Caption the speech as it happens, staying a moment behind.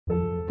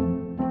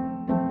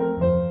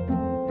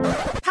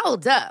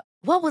Hold up.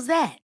 What was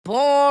that?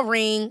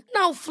 Boring.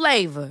 No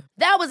flavor.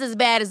 That was as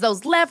bad as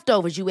those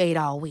leftovers you ate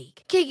all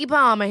week. Keke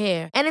Palmer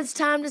here, and it's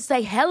time to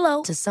say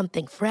hello to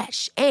something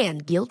fresh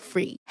and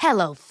guilt-free.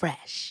 Hello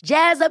Fresh.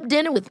 Jazz up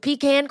dinner with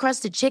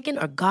pecan-crusted chicken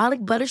or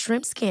garlic butter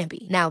shrimp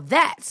scampi. Now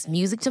that's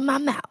music to my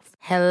mouth.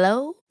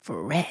 Hello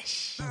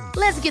Fresh.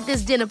 Let's get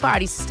this dinner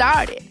party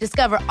started.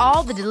 Discover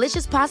all the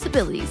delicious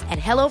possibilities at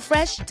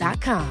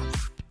hellofresh.com.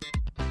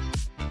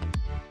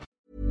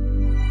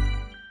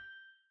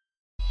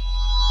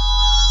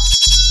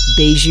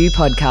 Bijou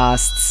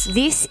Podcasts.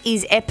 This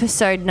is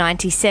episode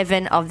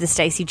 97 of The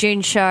Stacey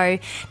June Show.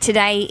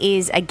 Today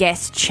is a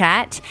guest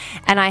chat,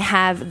 and I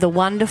have the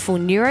wonderful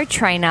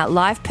neurotrainer,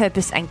 life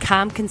purpose and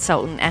calm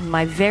consultant, and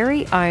my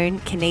very own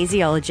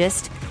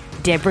kinesiologist,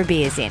 Deborah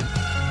Beers in.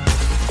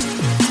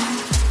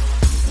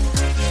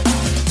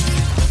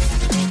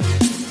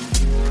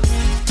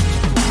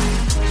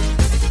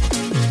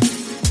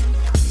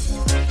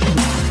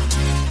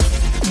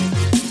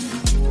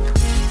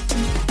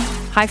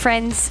 Hi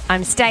friends,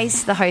 I'm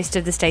Stace, the host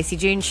of The Stacey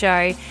June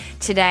Show.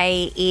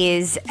 Today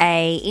is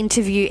a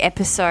interview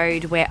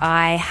episode where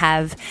I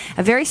have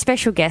a very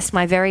special guest,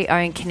 my very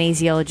own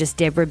kinesiologist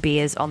Deborah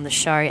Beers on the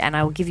show, and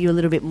I will give you a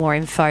little bit more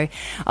info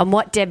on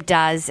what Deb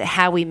does,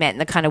 how we met and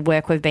the kind of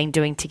work we've been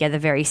doing together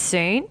very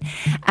soon.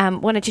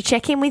 Wanted to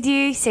check in with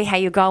you, see how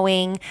you're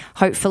going.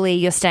 Hopefully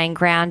you're staying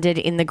grounded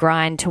in the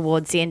grind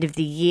towards the end of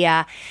the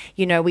year.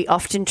 You know, we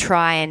often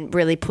try and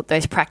really put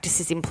those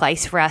practices in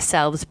place for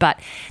ourselves, but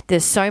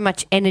there's so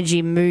much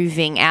energy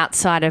moving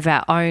outside of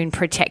our own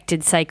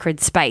protected sacred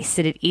space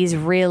that it is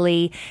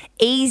really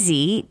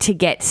easy to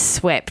get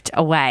swept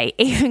away.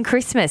 Even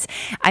Christmas.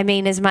 I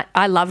mean,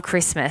 I love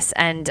Christmas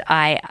and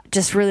I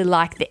just really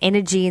like the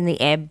energy in the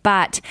air,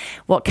 but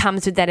what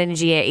comes with that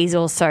energy is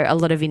also a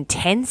lot of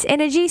intense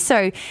energy.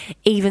 So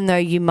even though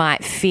you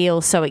might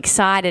feel so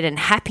excited and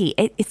happy,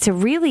 it's a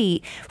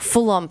really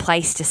full-on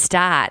place to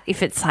start.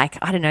 If it's like,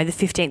 I don't know, the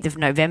 15th of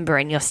November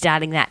and you're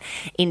starting that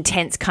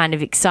intense kind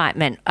of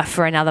excitement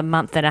for another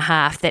month and a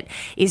half that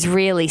is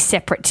really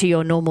separate to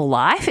your normal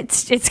life,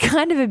 it's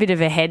kind of a bit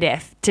of a head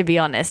F, to be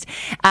honest.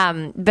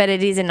 But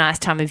it is a nice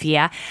time of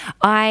year.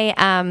 I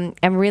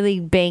am really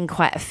being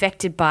quite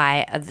affected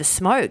by the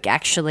smoke,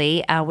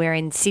 actually. We're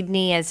in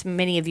Sydney, as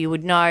many of you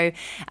would know.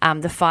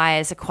 The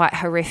fires are quite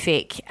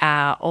horrific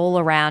all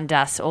around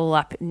us, all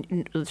up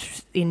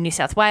in New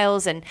South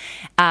Wales and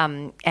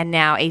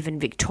now even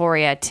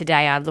Victoria.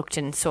 Today I looked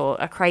and saw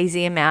a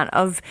crazy amount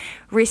of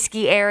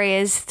risky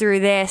areas through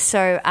there.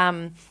 So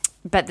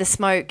but the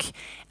smoke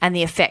and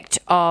the effect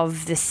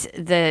of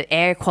the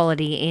air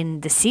quality in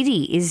the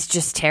city is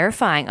just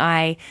terrifying.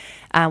 I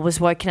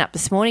was woken up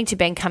this morning to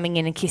Ben coming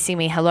in and kissing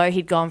me hello.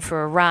 He'd gone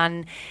for a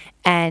run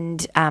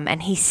and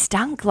he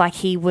stunk like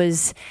he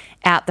was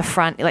out the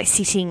front, like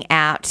sitting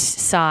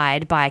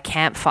outside by a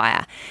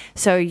campfire.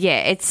 So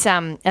yeah, it's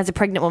as a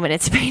pregnant woman,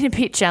 it's been a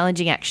bit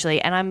challenging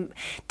actually, and I'm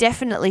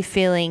definitely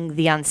feeling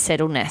the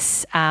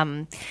unsettledness,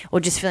 or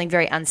just feeling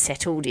very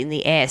unsettled in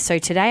the air. So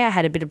today I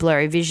had a bit of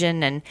blurry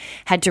vision and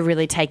had to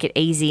really take it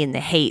easy in the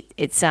heat.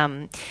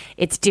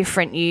 It's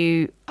different.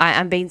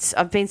 I've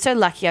been so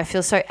lucky. I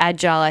feel so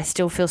agile. I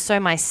still feel so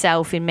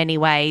myself in many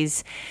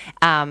ways,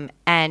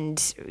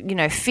 and you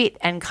know, fit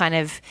and kind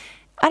of,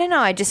 I don't know,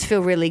 I just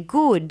feel really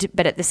good,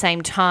 but at the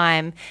same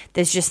time,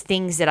 there's just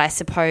things that I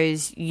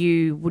suppose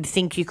you would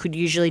think you could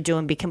usually do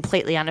and be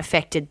completely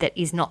unaffected that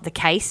is not the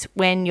case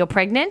when you're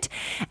pregnant.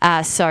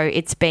 So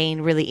it's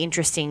been really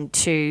interesting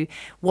to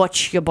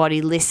watch your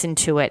body, listen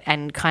to it,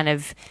 and kind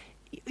of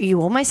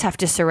you almost have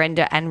to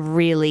surrender and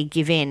really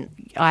give in.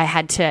 I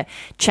had to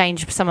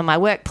change some of my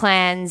work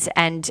plans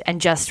and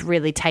just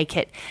really take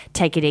it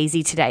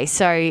easy today.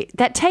 So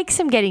that takes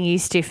some getting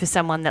used to for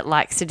someone that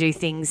likes to do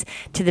things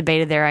to the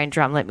beat of their own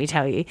drum, let me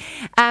tell you.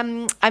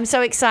 I'm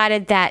so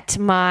excited that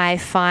my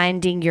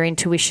Finding Your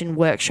Intuition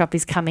workshop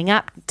is coming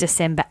up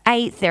December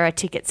 8th. There are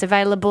tickets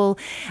available.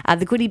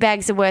 The goodie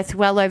bags are worth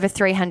well over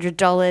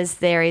 $300.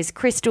 There is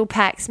crystal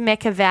packs,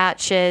 Mecca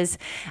vouchers,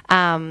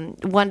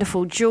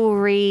 wonderful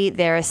jewelry.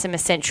 There are some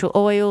essential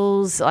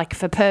oils like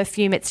for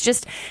perfume. It's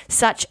just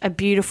such a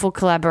beautiful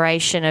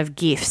collaboration of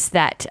gifts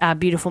that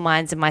Beautiful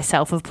Minds and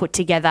myself have put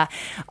together,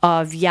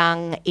 of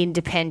young,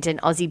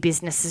 independent Aussie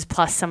businesses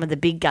plus some of the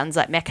big guns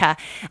like Mecca,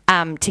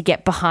 to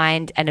get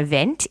behind an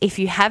event. If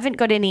you haven't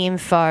got any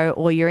info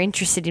or you're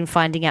interested in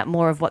finding out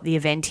more of what the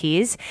event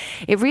is,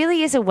 it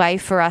really is a way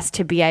for us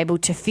to be able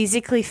to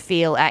physically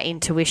feel our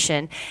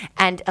intuition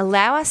and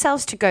allow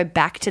ourselves to go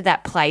back to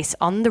that place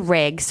on the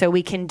reg, so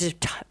we can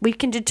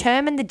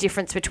determine the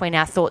difference between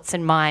our thoughts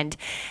and mind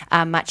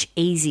much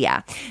easier.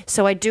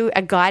 So I do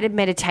a guided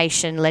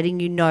meditation letting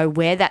you know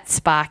where that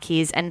spark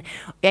is and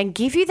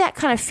give you that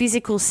kind of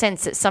physical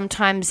sense that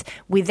sometimes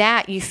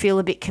without you feel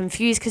a bit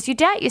confused because you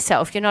doubt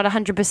yourself. You're not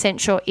 100%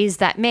 sure, is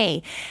that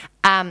me?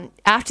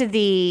 After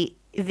the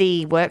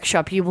the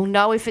workshop, you will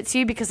know if it's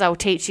you, because I will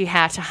teach you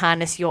how to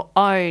harness your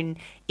own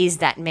 "is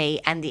that me?"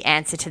 and the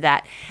answer to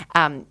that.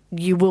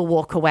 You will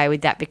walk away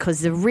with that,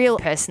 because the real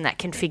person that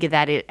can figure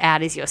that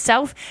out is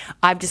yourself.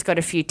 I've just got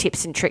a few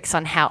tips and tricks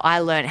on how I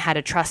learned how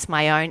to trust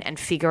my own and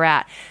figure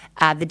out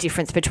the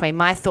difference between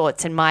my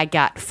thoughts and my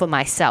gut for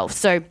myself.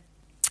 So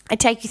I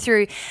take you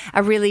through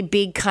a really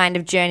big kind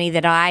of journey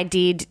that I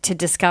did to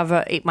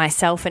discover it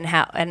myself,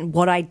 and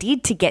what I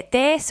did to get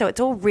there. So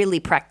it's all really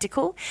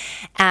practical.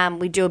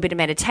 We do a bit of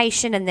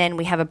meditation, and then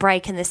we have a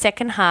break. And the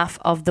second half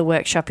of the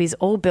workshop is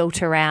all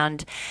built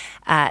around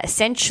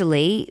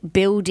essentially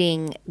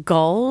building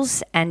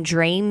goals and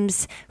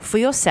dreams for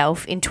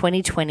yourself in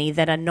 2020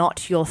 that are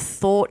not your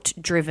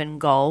thought-driven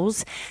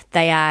goals.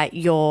 They are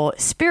your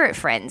spirit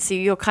friends, so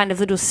your kind of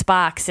little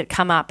sparks that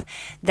come up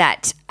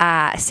that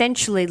are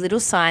essentially little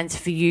signs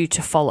for you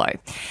to follow.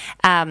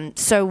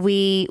 So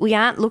we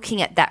aren't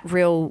looking at that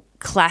real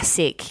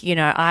classic,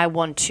 I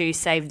want to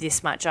save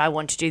this much, I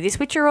want to do this,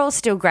 which are all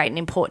still great and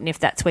important if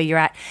that's where you're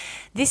at.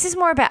 This is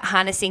more about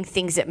harnessing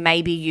things that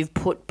maybe you've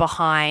put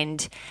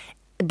behind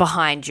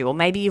you, or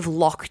maybe you've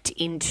locked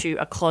into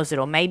a closet,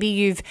 or maybe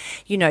you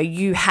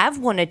have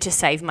wanted to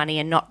save money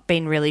and not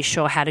been really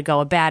sure how to go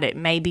about it.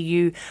 Maybe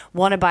you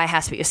want to buy a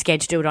house but you're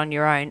scared to do it on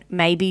your own.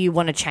 Maybe you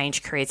want to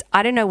change careers.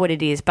 I don't know what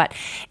it is, but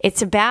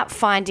it's about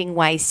finding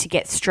ways to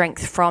get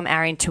strength from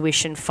our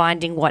intuition,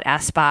 finding what our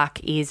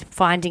spark is,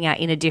 finding our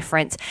inner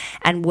difference,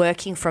 and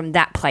working from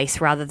that place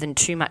rather than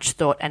too much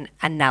thought and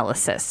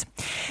analysis.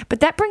 But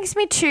that brings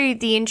me to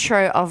the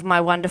intro of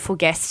my wonderful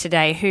guest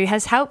today, who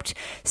has helped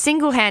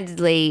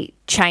single-handedly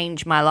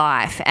change my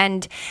life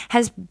and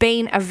has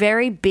been a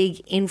very big,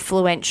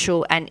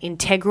 influential and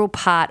integral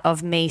part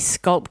of me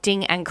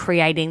sculpting and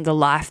creating the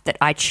life that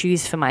I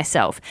choose for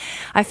myself.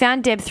 I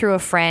found Deb through a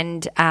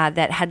friend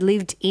that had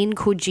lived in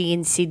Coogee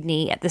in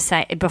Sydney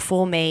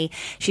before me.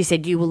 She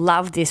said, "You will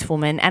love this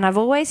woman." And I've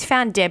always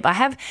found Deb, I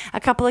have a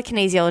couple of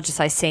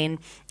kinesiologists I've seen,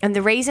 and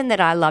the reason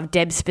that I love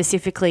Deb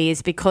specifically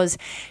is because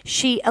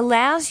she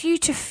allows you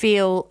to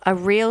feel a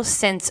real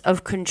sense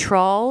of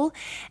control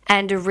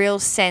and a real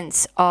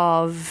sense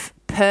of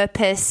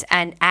purpose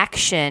and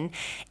action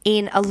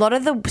in a lot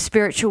of the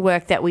spiritual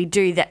work that we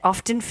do that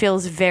often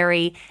feels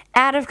very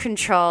out of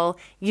control.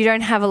 You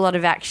don't have a lot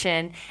of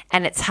action,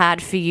 and it's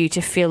hard for you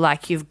to feel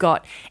like you've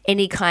got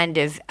any kind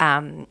of,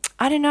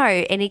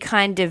 any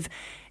kind of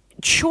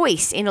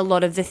choice in a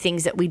lot of the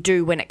things that we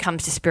do when it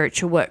comes to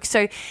spiritual work.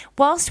 So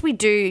whilst we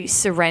do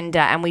surrender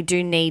and we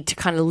do need to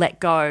kind of let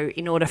go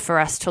in order for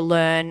us to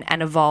learn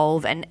and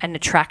evolve and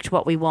attract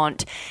what we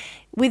want,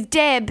 with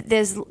Deb,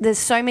 there's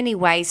so many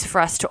ways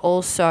for us to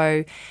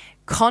also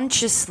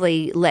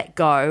consciously let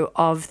go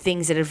of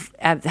things that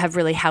have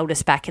really held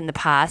us back in the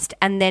past,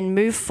 and then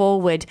move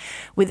forward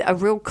with a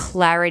real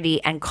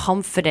clarity and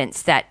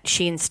confidence that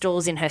she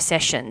installs in her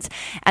sessions.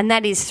 And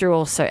that is through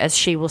also, as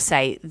she will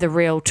say, the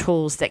real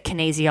tools that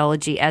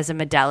kinesiology as a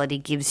modality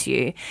gives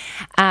you.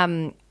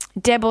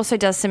 Deb also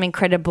does some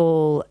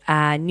incredible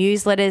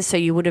newsletters, so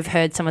you would have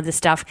heard some of the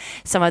stuff,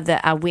 some of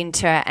the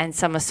winter and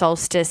summer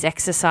solstice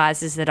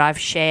exercises that I've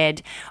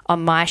shared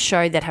on my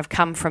show that have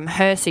come from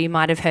her, so you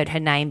might have heard her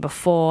name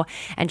before.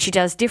 And she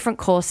does different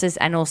courses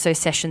and also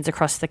sessions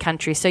across the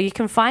country. So you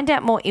can find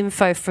out more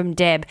info from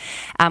Deb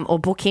or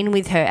book in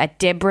with her at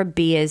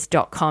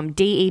deborahbeers.com,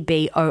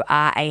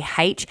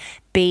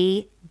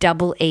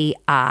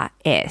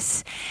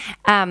 DeborahBeers.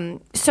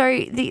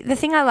 So the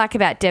thing I like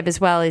about Deb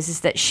as well is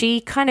that she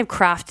kind of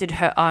crafted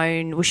her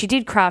own, she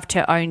did craft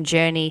her own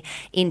journey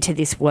into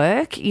this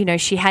work.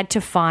 She had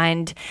to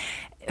find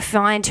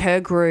her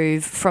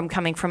groove from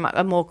coming from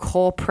a more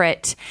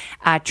corporate,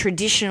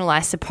 traditional, I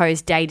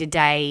suppose,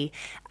 day-to-day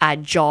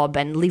job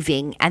and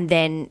living, and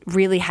then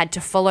really had to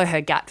follow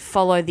her gut,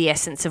 follow the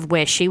essence of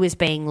where she was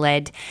being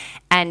led,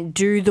 and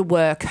do the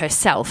work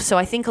herself. So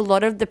I think a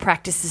lot of the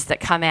practices that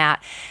come out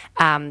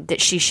that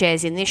she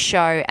shares in this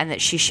show and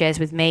that she shares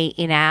with me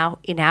in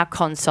our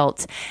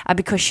consults are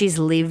because she's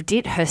lived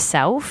it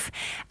herself.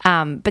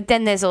 But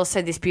then there's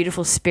also this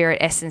beautiful spirit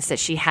essence that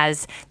she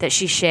has, that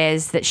she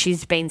shares, that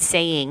she's been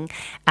seeing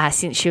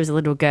since she was a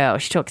little girl.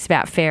 She talks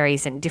about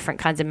fairies and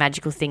different kinds of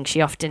magical things. She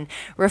often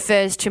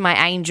refers to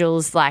my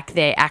angels like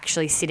they're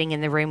actually sitting in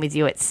the room with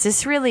you. It's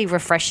just really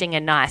refreshing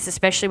and nice,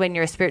 especially when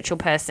you're a spiritual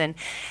person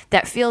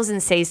that feels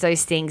and sees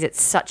those things.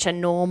 It's such a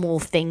normal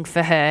thing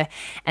for her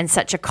and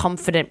such a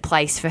confident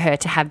place for her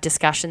to have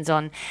discussions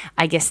on,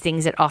 I guess,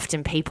 things that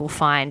often people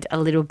find a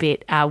little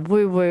bit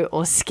woo-woo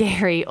or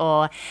scary,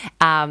 or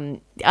I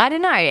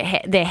don't know,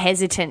 they're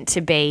hesitant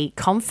to be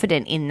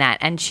confident in that.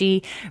 And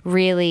she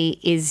really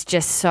is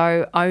just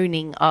so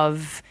owning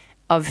of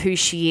who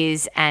she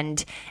is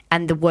and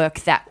the work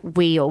that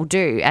we all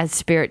do as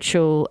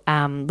spiritual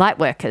light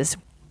workers.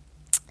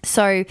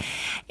 So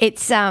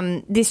it's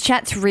this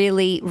chat's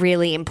really,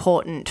 really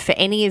important for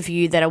any of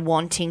you that are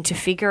wanting to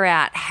figure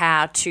out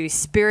how to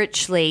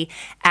spiritually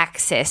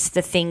access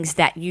the things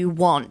that you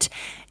want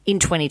in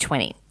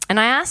 2020. And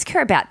I ask her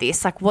about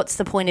this, like, what's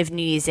the point of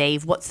New Year's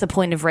Eve? What's the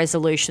point of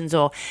resolutions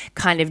or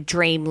kind of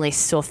dream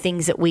lists or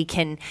things that we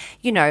can,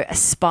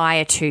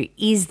 aspire to?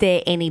 Is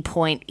there any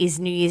point? Is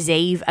New Year's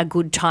Eve a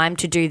good time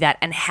to do that?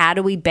 And how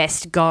do we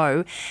best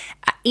go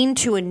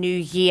into a new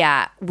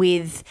year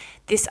with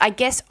this, I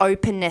guess,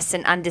 openness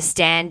and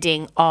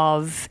understanding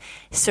of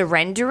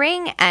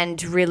surrendering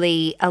and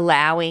really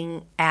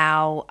allowing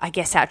our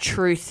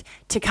truth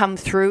to come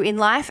through in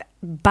life,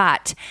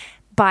 but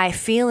by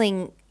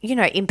feeling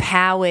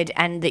empowered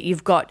and that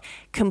you've got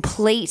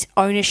complete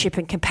ownership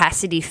and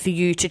capacity for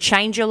you to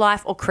change your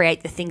life or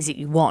create the things that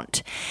you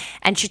want.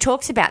 And she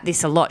talks about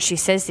this a lot. She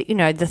says that,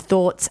 the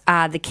thoughts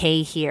are the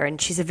key here. And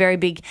she's a very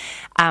big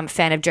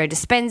fan of Joe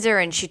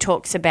Dispenza. And she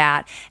talks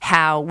about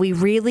how we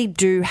really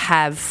do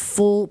have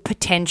full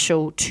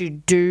potential to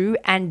do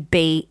and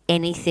be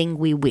anything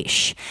we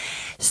wish.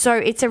 So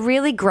it's a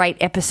really great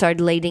episode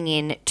leading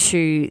in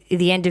to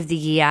the end of the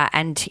year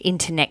and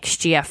into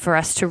next year for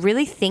us to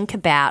really think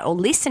about or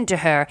listen to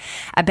her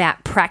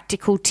about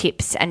practical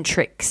tips and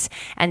tricks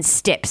and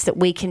steps that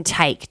we can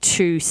take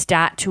to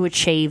start to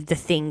achieve the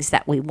things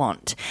that we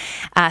want.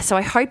 So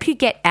I hope you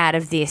get out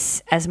of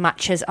this as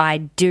much as I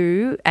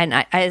do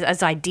and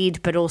as I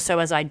did, but also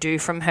as I do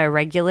from her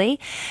regularly.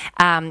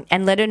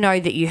 And let her know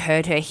that you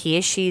heard her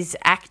here. She's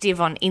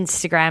active on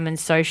Instagram and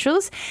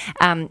socials,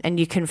 and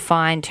you can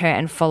find her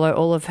and follow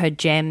all of her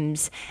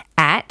gems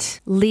at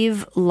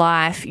Live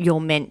Life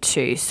You're Meant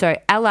To. So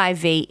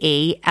LIVE,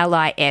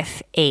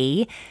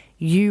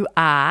 You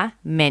Are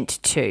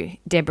Meant To.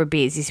 Deborah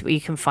Beers is where you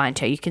can find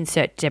her. You can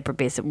search Deborah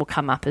Beers. It will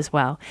come up as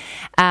well.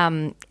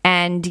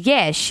 And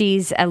yeah,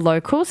 she's a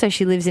local, so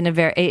she lives in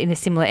a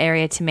similar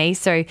area to me,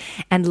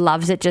 and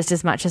loves it just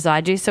as much as I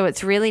do. So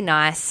it's really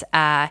nice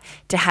to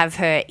have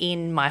her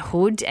in my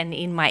hood and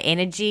in my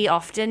energy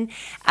often.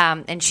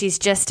 And she's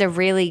just a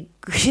really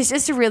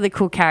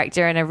cool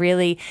character and a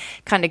really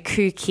kind of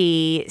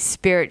kooky,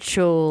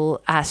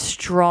 spiritual,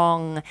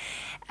 strong,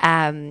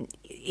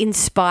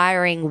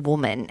 inspiring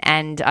woman,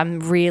 and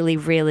I'm really,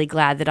 really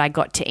glad that I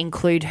got to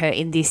include her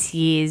in this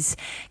year's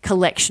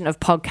collection of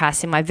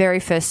podcasts in my very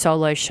first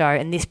solo show,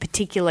 and this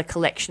particular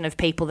collection of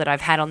people that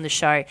I've had on the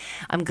show.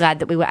 I'm glad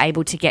that we were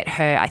able to get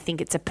her. I think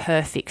it's a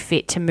perfect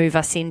fit to move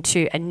us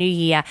into a new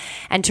year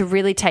and to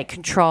really take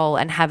control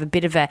and have a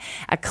bit of a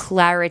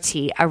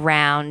clarity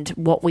around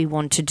what we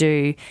want to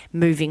do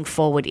moving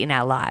forward in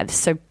our lives.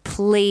 So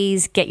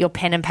please get your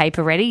pen and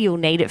paper ready. You'll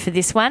need it for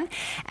this one,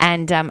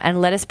 and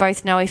let us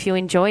both know if you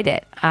enjoyed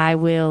it. I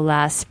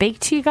will speak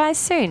to you guys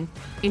soon.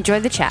 Enjoy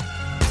the chat.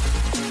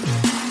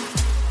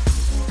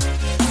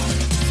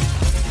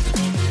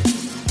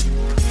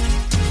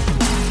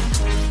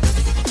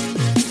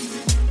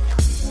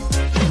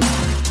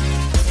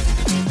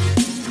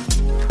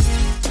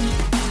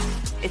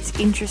 It's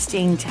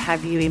interesting to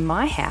have you in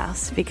my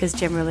house because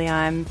generally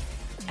I'm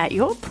at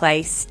your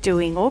place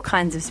doing all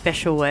kinds of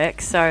special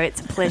work. So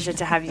it's a pleasure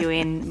to have you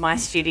in my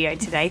studio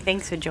today.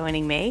 Thanks for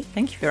joining me.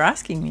 Thank you for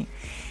asking me.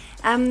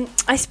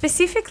 I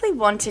specifically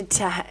wanted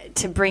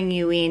to bring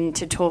you in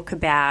to talk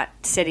about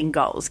setting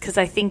goals because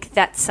I think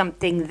that's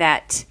something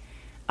that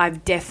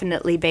I've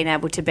definitely been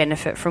able to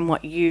benefit from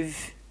what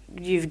you've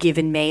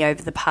given me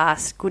over the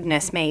past,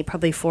 goodness me,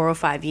 probably 4 or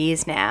 5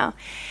 years now.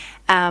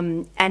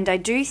 And I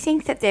do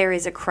think that there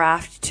is a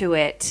craft to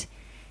it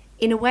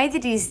in a way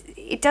that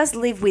it does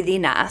live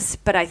within us,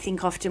 but I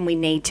think often we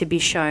need to be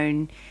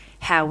shown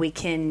how we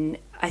can,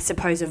 I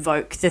suppose,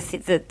 evoke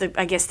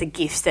the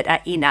gifts that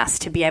are in us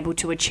to be able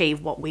to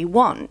achieve what we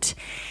want.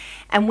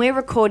 And we're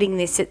recording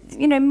this at,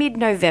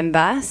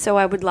 mid-November, so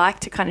I would like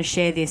to kind of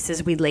share this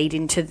as we lead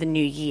into the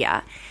new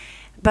year.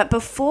 But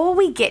before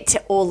we get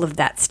to all of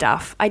that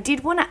stuff, I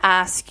did want to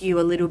ask you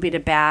a little bit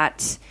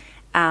about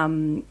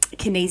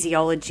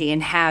kinesiology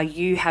and how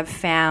you have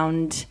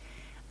found,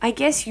 I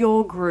guess,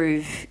 your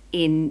groove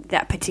in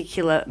that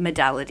particular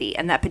modality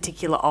and that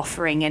particular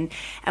offering, and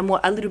what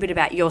a little bit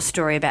about your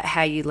story about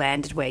how you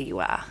landed where you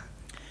are.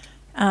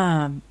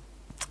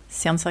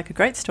 Sounds like a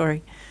great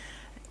story.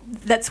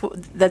 That's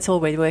all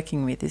we're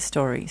working with is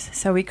stories.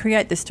 So we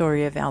create the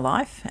story of our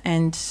life,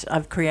 and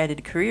I've created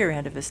a career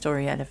out of a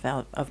story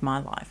of my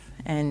life,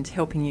 and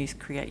helping you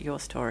create your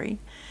story.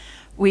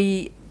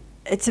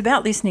 It's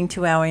about listening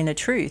to our inner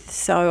truth.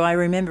 So I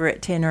remember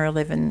at 10 or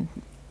 11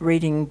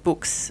 reading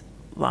books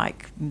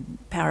like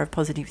Power of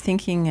Positive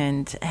Thinking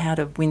and How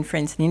to Win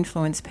Friends and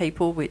Influence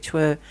People, which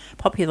were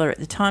popular at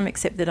the time,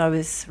 except that I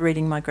was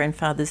reading my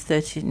grandfather's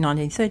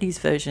 1930s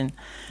version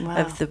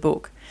of the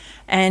book.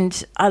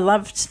 And I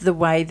loved the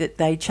way that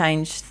they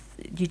changed.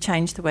 You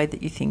change the way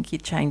that you think, you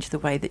change the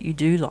way that you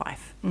do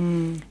life.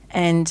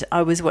 And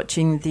I was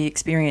watching the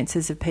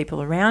experiences of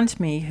people around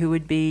me who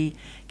would be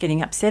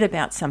getting upset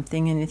about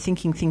something and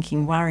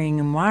thinking, worrying,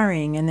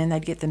 and then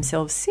they'd get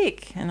themselves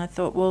sick. And I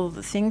thought, well,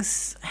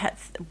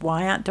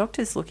 why aren't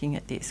doctors looking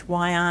at this?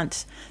 Why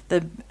aren't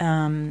the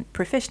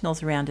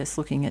professionals around us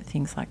looking at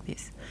things like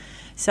this?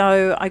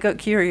 So I got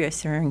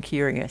curiouser and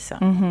curiouser.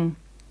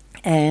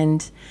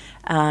 and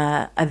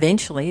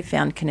eventually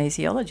found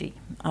kinesiology.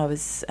 I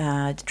was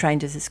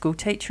trained as a school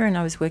teacher, and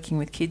I was working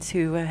with kids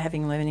who were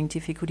having learning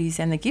difficulties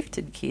and the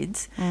gifted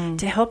kids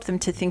to help them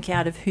to think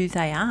out of who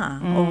they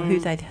are or who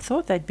they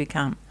thought they'd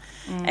become.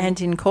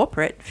 And in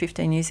corporate,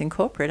 15 years in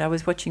corporate, I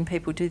was watching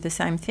people do the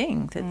same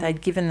thing, that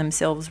they'd given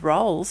themselves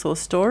roles or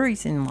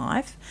stories in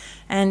life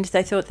and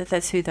they thought that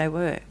that's who they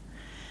were.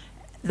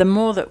 The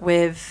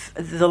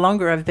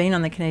longer I've been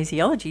on the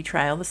kinesiology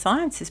trail, the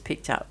science has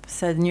picked up.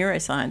 So the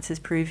neuroscience is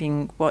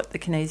proving what the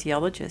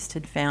kinesiologist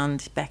had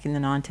found back in the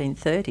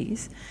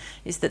 1930s,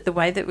 is that the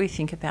way that we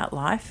think about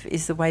life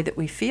is the way that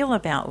we feel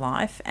about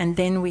life, and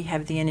then we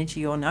have the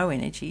energy or no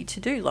energy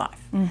to do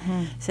life.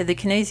 So the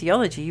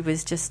kinesiology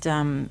was just,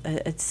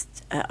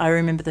 I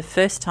remember the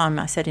first time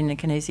I sat in a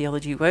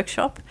kinesiology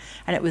workshop,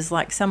 and it was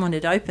like someone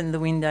had opened the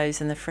windows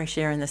and the fresh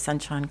air and the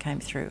sunshine came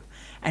through.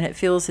 And it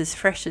feels as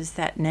fresh as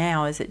that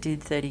now as it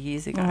did 30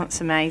 years ago. Oh, it's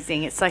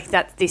amazing. It's like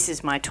that. This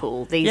is my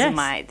tool. These are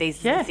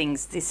the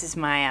things. This is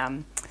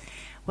my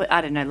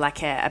I don't know,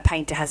 like a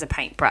painter has a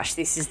paintbrush.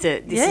 This is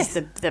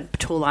the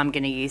tool I'm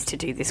going to use to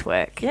do this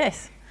work.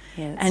 Yes.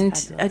 Yeah,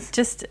 and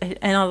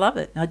I love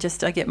it.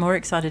 I get more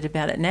excited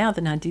about it now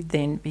than I did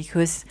then,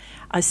 because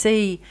I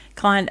see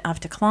client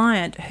after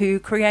client who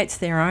creates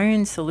their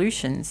own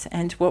solutions,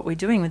 and what we're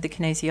doing with the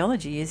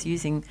kinesiology is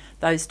using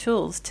those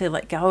tools to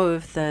let go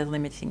of the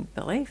limiting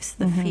beliefs,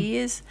 the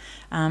fears,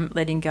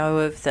 letting go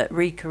of the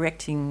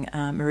recorrecting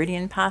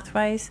meridian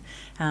pathways,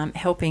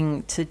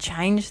 helping to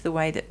change the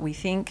way that we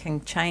think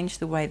and change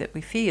the way that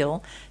we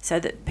feel so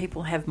that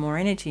people have more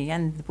energy.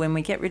 And when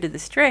we get rid of the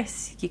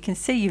stress, you can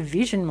see your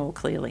vision more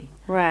clearly.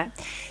 Right.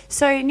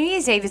 So New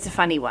Year's Eve is a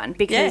funny one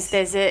because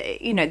there's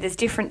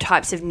different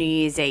types of New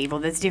Year's Eve, or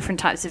there's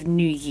different types of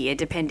New Year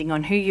depending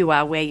on who you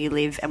are, where you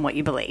live and what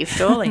you believe.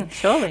 Surely.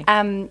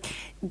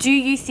 Do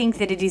you think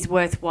that it is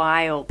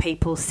worthwhile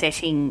people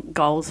setting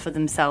goals for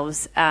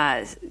themselves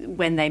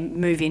when they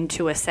move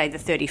into, say, the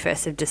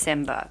 31st of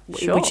December,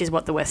 which is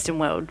what the Western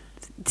world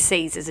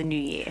sees as a new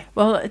year?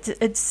 Well,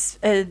 it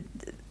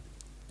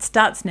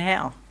starts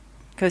now,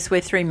 because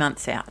we're 3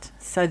 months out.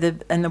 So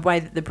the way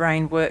that the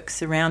brain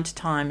works around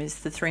time is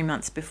the 3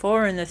 months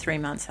before and the 3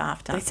 months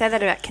after. They say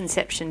that about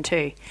conception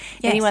too.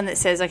 Yes. Anyone that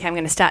says, okay, I'm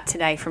going to start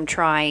today from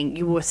trying,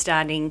 you were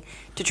starting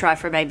to try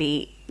for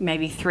maybe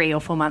 3 or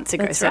 4 months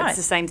ago. That's so right. It's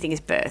the same thing as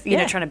birth. You're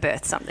not trying to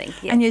birth something.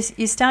 Yeah. And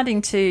you're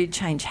starting to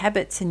change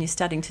habits, and you're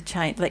starting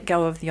to let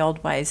go of the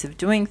old ways of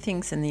doing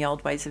things and the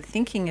old ways of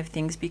thinking of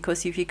things,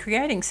 because if you're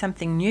creating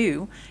something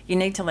new, you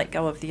need to let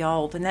go of the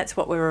old, and that's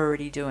what we're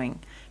already doing.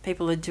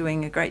 People are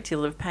doing a great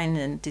deal of pain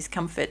and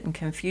discomfort and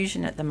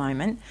confusion at the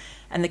moment,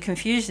 and the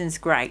confusion's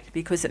great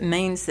because it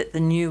means that the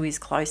new is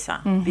closer,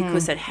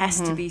 because it has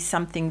to be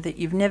something that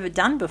you've never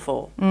done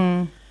before.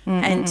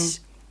 And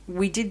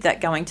we did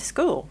that going to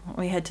school.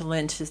 We had to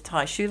learn to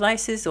tie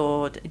shoelaces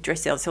or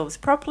dress ourselves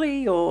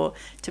properly or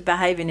to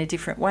behave in a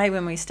different way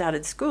when we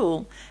started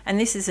school, and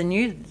this is a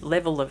new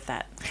level of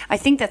that. I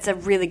think that's a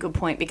really good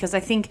point, because I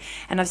think,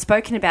 and I've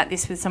spoken about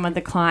this with some of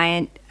the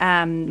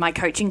my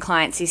coaching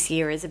clients this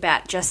year, is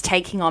about just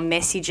taking on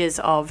messages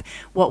of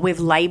what we've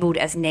labelled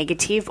as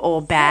negative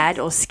or bad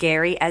or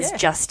scary as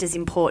just as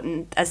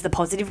important as the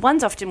positive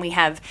ones. Often we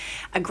have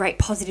a great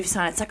positive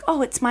sign. It's like,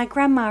 oh, it's my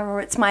grandma, or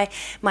it's my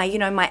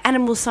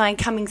animal sign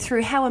coming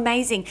through. How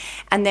amazing.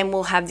 And then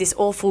we'll have this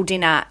awful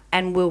dinner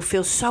and we'll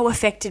feel so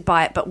affected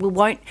by it, but we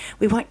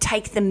won't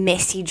take the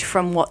message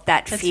from what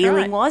that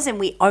feeling was, and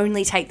we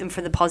only take them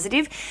for the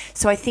positive.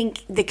 So I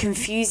think the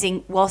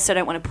confusing, whilst I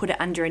don't want to put it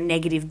under a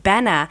negative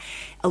banner,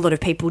 a lot of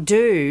people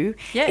do,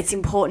 it's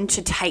important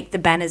to take the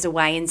banners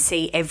away and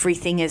see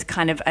everything as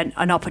kind of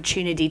an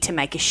opportunity to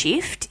make a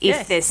shift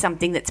if there's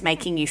something that's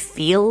making you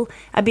feel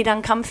a bit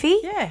uncomfy.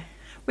 Yeah.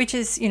 Which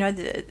is,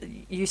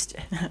 it used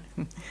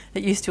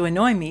to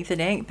annoy me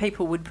that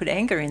people would put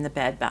anger in the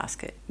bad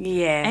basket.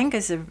 Yeah. Anger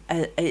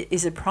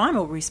is a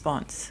primal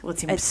response. Well,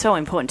 it's so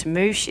important to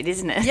move shit,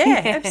 isn't it?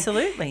 Yeah,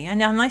 absolutely.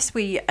 And unless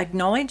we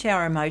acknowledge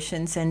our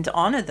emotions and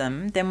honour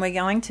them, then we're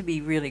going to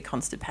be really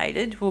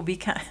constipated. We'll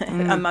become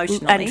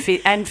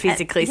emotionally. And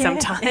physically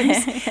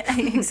sometimes.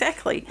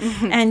 Exactly.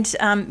 And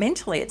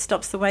mentally it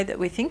stops the way that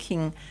we're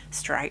thinking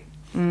straight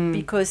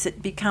because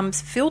it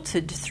becomes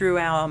filtered through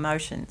our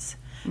emotions.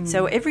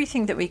 So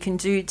everything that we can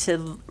do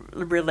to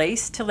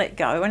release, to let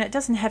go, and it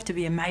doesn't have to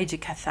be a major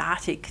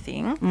cathartic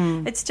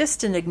thing. It's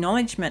just an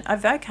acknowledgement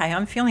of, okay,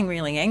 I'm feeling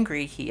really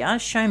angry here.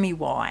 Show me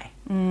why.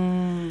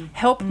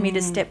 Help me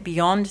to step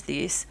beyond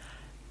this.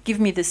 Give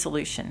me the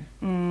solution.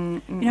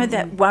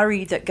 That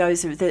worry that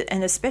goes,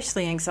 and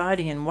especially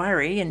anxiety and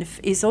worry, and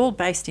is all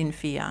based in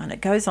fear, and it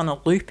goes on a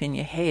loop in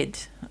your head.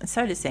 And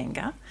so does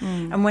anger.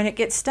 And when it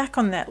gets stuck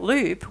on that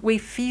loop, we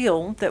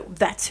feel that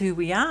that's who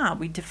we are.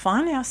 We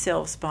define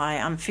ourselves by,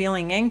 I'm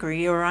feeling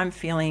angry, or I'm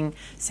feeling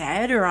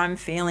sad, or I'm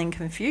feeling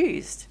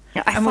confused.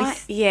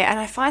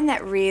 I find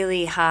that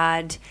really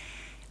hard.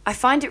 I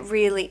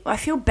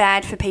feel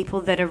bad for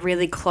people that are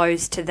really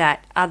close to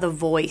that other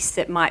voice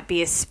that might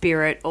be a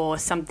spirit or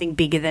something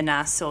bigger than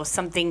us or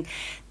something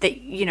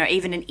that, you know,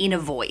 even an inner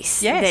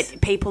voice Yes.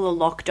 that people are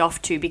locked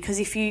off to, because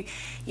if you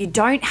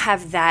don't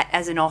have that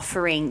as an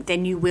offering,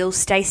 then you will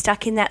stay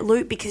stuck in that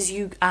loop because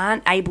you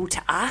aren't able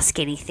to ask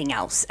anything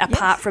else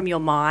apart from your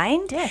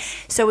mind.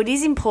 Yes. So it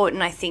is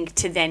important, I think,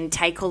 to then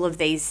take all of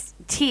these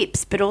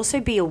tips, but also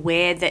be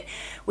aware that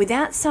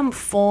without some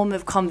form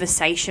of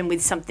conversation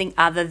with something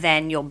other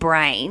than your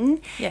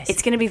brain, Yes.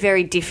 it's going to be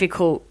very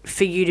difficult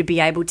for you to be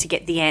able to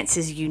get the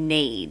answers you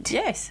need.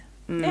 Yes.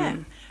 Yeah.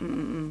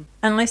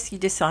 Unless you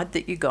decide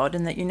that you're God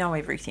and that you know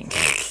everything.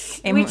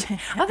 Which,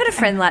 I've got a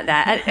friend like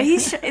that.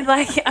 He's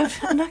like,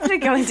 I'm not going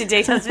to go into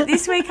details, but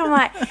this week I'm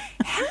like,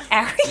 how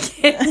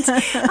arrogant.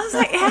 I was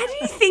like, how do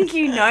you think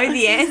you know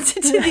the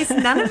answer to this?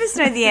 None of us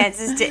know the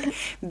answers to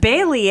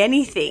barely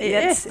anything.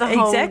 Yes, That's the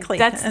whole, exactly.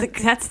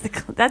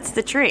 That's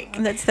the trick.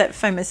 And that's that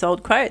famous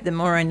old quote, the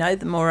more I know,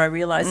 the more I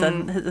realise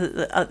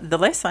the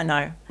less I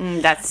know.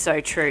 That's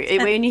so true.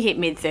 When you hit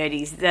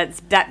mid-30s,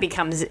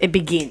 it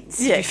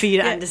begins for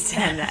you to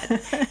understand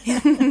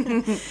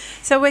that.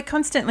 So we're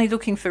constantly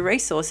looking for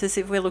resources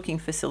if we're looking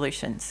for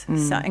solutions.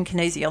 So, and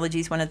kinesiology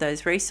is one of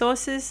those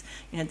resources.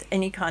 You know,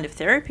 any kind of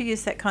therapy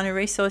is that kind of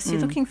resource.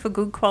 You're looking for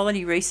good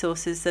quality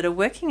resources that are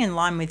working in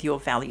line with your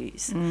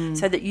values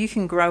so that you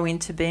can grow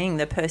into being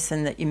the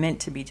person that you're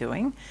meant to be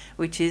doing,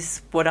 which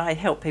is what I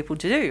help people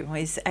to do,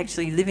 is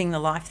actually living the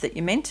life that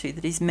you're meant to,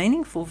 that is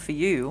meaningful for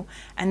you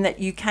and that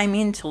you came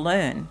in to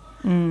learn.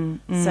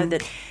 So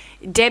that...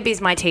 Deb is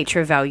my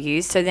teacher of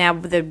values, so now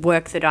the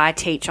work that I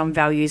teach on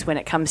values when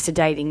it comes to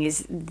dating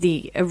is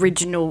the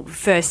original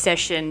first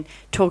session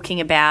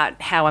talking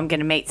about how I'm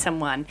going to meet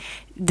someone.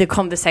 The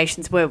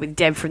conversations were with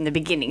Deb from the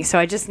beginning, so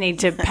I just need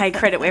to pay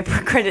credit where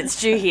credit's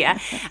due here,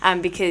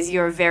 because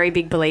you're a very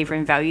big believer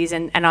in values,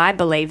 and I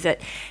believe that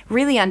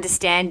really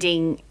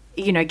understanding,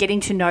 you know, getting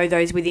to know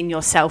those within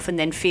yourself and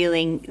then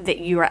feeling that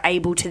you are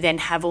able to then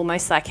have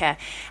almost like a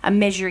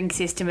measuring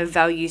system of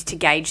values to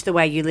gauge the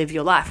way you live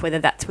your life, whether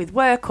that's with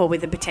work or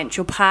with a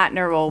potential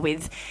partner or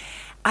with,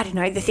 I don't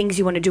know, the things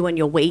you want to do on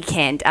your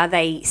weekend. Are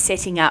they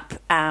setting up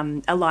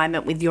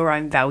alignment with your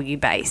own value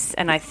base?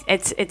 And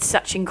it's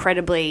such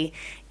incredibly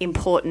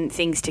important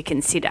things to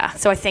consider.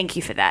 So I thank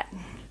you for that.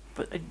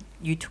 But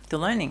you took the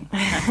learning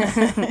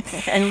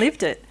and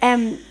lived it.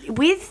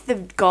 With the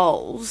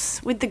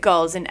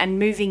goals and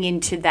moving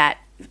into that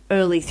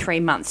early 3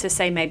 months, so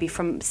say maybe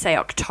from, say,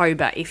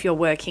 October, if you're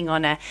working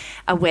on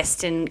a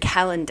Western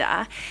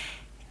calendar,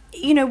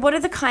 you know, what are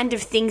the kind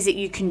of things that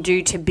you can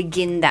do to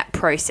begin that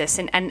process,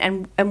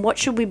 and what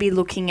should we be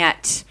looking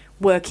at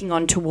working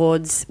on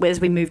towards as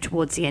we move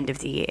towards the end of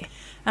the year?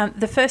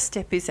 The first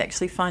step is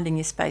actually finding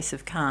your space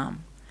of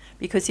calm.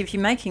 Because if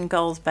you're making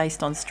goals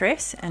based on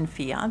stress and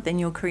fear, then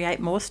you'll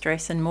create more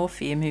stress and more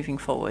fear moving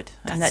forward.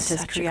 And that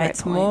just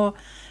creates more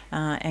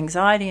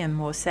anxiety and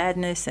more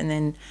sadness, and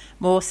then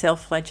more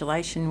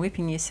self-flagellation,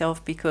 whipping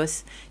yourself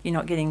because you're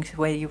not getting to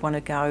where you want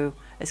to go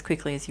as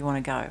quickly as you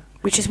want to go.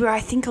 Which is where I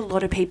think a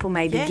lot of people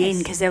may begin,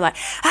 because they're like,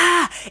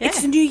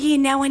 it's the new year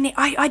now,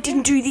 I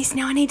didn't do this,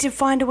 now I need to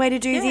find a way to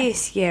do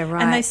this. Yeah,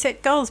 right. And they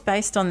set goals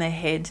based on their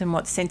head and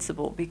what's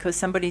sensible, because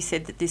somebody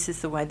said that this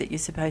is the way that you're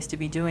supposed to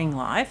be doing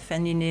life,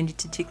 and you need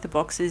to tick the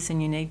boxes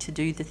and you need to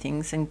do the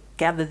things and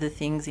gather the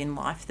things in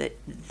life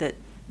that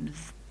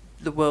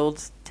the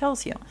world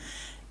tells you.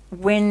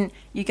 When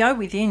you go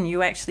within,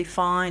 you actually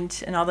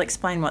find, and I'll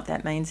explain what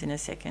that means in a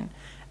second,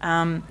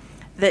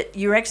 that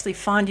you're actually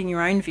finding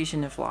your own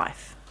vision of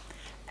life.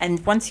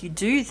 And once you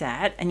do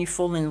that and you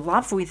fall in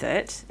love with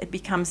it, it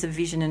becomes a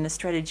vision and a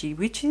strategy,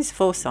 which is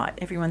foresight.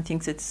 Everyone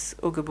thinks it's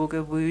ooga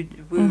booga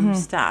woo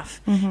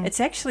stuff. It's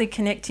actually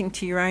connecting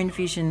to your own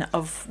vision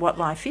of what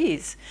life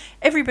is.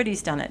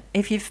 Everybody's done it.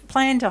 If you've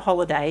planned a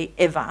holiday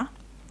ever,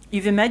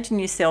 you've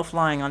imagined yourself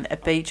lying on a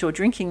beach or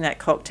drinking that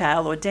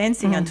cocktail or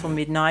dancing until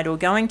midnight or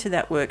going to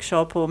that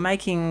workshop or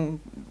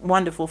making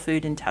wonderful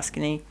food in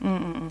Tuscany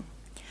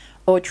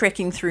or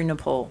trekking through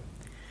Nepal.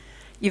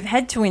 You've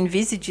had to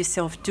envisage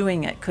yourself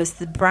doing it because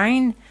the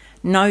brain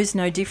knows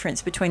no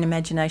difference between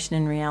imagination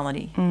and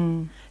reality.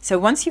 So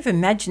once you've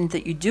imagined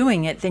that you're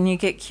doing it, then you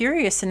get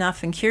curious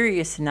enough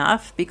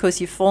because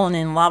you've fallen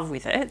in love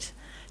with it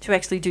to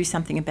actually do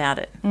something about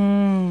it.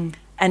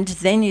 And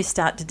then you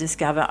start to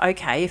discover,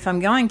 okay, if I'm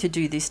going to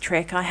do this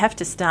trek, I have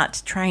to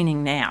start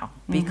training now,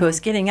 because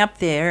getting up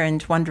there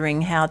and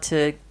wondering how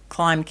to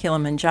climb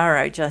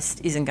Kilimanjaro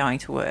just isn't going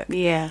to work.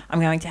 Yeah.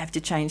 I'm going to have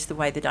to change the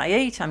way that I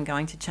eat. I'm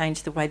going to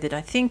change the way that I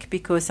think,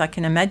 because I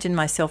can imagine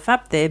myself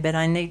up there, but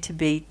I need to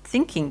be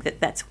thinking that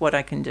that's what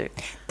I can do.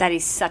 That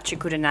is such a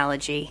good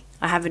analogy.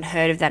 I haven't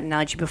heard of that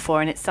analogy before,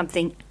 and it's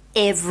something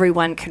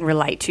everyone can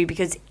relate to,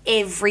 because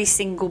every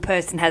single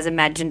person has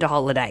imagined a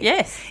holiday.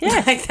 Yes.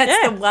 Like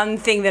that's the one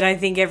thing that I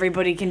think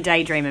everybody can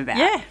daydream about.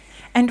 Yeah.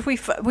 And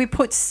we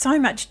put so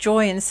much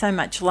joy and so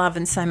much love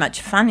and so much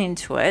fun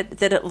into it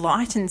that it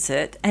lightens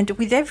it. And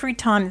with every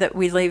time that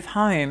we leave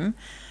home,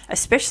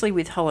 especially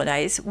with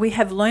holidays, we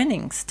have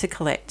learnings to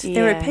collect. Yeah.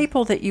 There are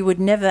people that you would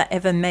never,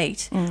 ever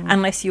meet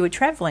unless you were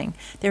travelling.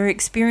 There are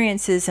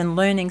experiences and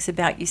learnings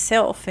about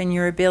yourself and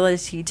your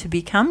ability to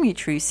become your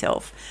true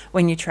self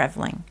when you're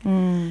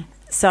travelling.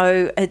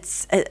 So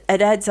it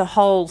adds a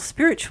whole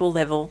spiritual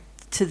level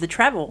to the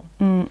travel.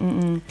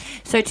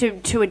 So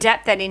to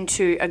adapt that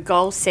into a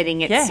goal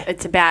setting,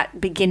 it's about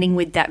beginning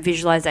with that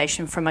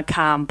visualization from a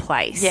calm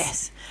place.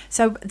 Yes.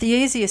 So the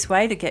easiest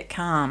way to get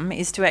calm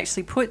is to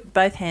actually put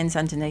both hands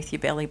underneath your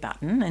belly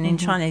button, and in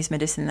Chinese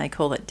medicine they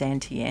call it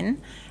dantian,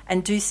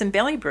 and do some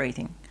belly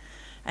breathing.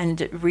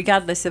 And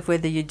regardless of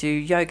whether you do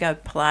yoga,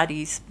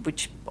 Pilates,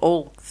 which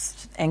all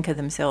anchor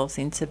themselves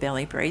into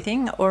belly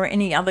breathing, or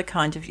any other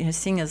kind of,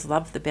 singers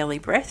love the belly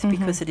breath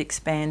because it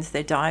expands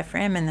their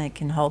diaphragm and they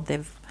can hold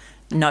their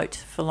note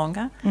for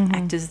longer.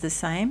 Actors the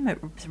same,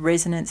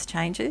 resonance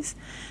changes.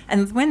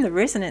 And when the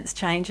resonance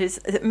changes,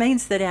 it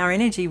means that our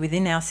energy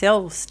within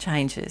ourselves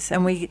changes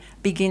and we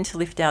begin to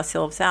lift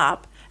ourselves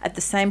up at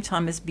the same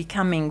time as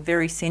becoming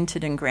very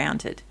centred and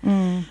grounded.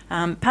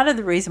 Part of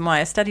the reason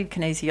why I studied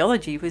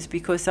kinesiology was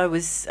because I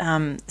was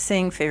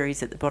seeing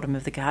fairies at the bottom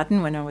of the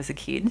garden when I was a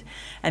kid,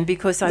 and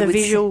because I the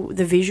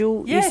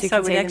visual. Yes,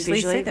 I would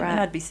actually see them, and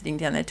I'd be sitting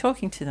down there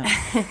talking to them.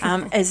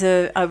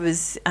 I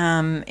was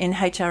in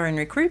HR and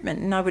recruitment,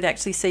 and I would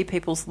actually see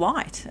people's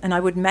light, and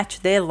I would match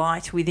their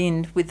light with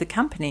the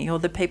company or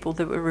the people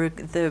that were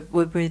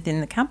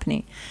within the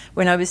company.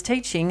 When I was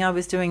teaching, I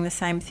was doing the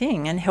same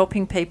thing and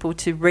helping people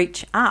to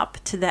reach up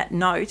to that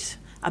note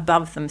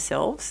above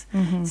themselves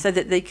so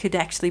that they could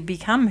actually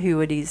become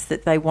who it is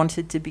that they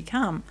wanted to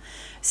become.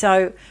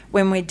 So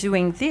when we're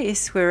doing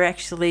this, we're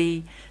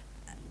actually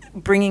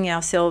bringing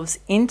ourselves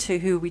into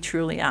who we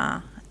truly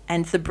are.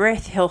 And the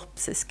breath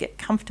helps us get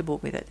comfortable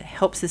with it. It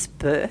helps us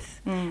birth.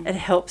 It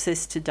helps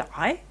us to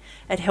die.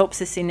 It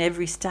helps us in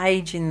every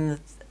stage in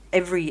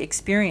every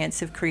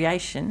experience of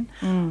creation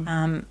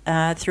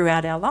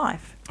throughout our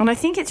life. And I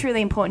think it's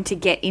really important to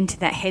get into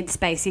that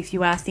headspace if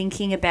you are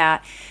thinking about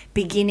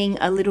beginning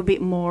a little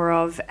bit more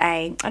of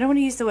I don't want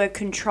to use the word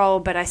control,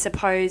 but I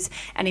suppose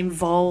an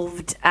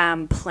involved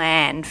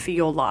plan for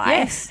your life.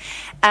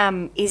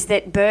 Yes. Is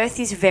that birth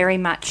is very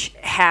much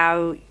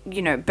how,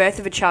 birth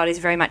of a child is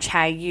very much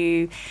how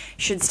you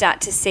should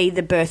start to see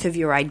the birth of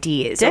your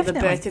ideas. Definitely.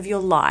 Or the birth of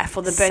your life,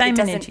 or the birth. Same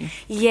energy.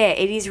 Yeah,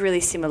 it is really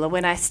similar.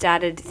 When I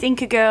started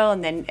Thinker Girl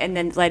and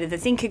then later the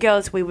Thinker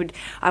Girls,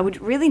 I would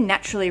really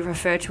naturally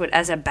refer to it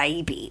as a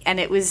baby, and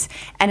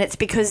it's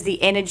because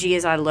the energy,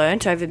 as I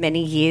learnt over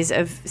many years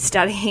of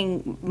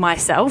studying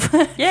myself,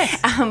 yes,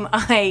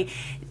 I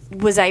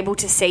was able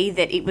to see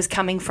that it was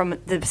coming from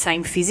the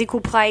same physical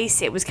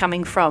place. It was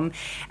coming from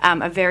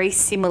a very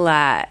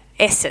similar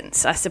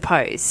essence, I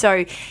suppose.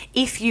 So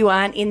if you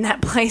aren't in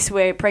that place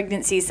where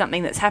pregnancy is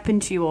something that's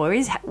happened to you or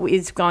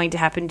is going to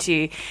happen to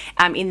you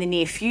in the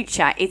near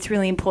future, it's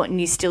really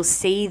important you still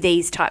see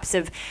these types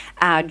of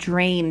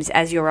dreams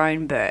as your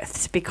own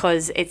births,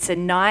 because it's a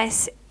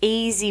nice,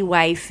 easy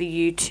way for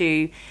you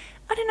to,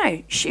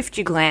 shift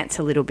your glance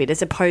a little bit,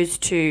 as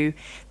opposed to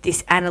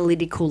this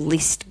analytical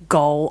list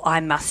goal,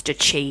 I must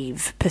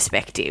achieve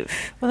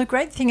perspective. Well, the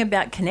great thing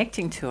about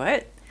connecting to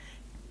it,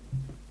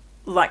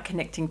 like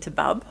connecting to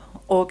Bub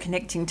or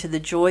connecting to the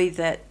joy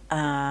that...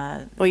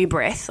 or your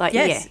breath.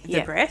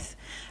 The breath,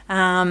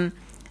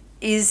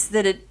 is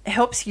that it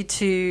helps you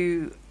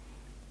to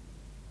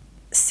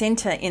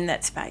centre in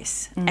that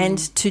space and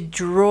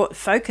to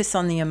focus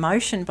on the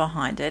emotion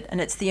behind it, and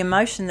it's the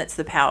emotion that's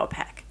the power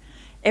pack.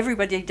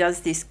 Everybody does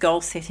this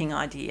goal-setting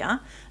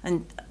idea,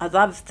 and I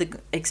love the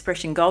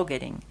expression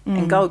goal-getting.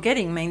 And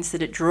goal-getting means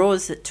that it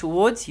draws it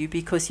towards you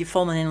because you've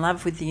fallen in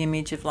love with the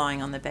image of lying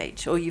on the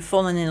beach, or you've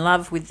fallen in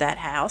love with that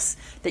house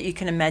that you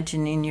can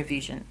imagine in your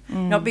vision,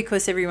 not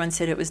because everyone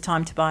said it was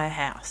time to buy a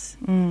house.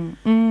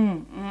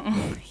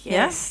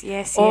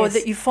 Yes. Or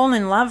that you fall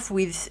in love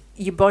with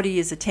your body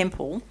as a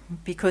temple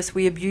because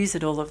we abuse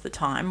it all of the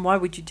time. Why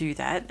would you do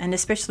that? And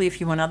especially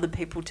if you want other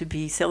people to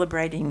be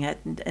celebrating it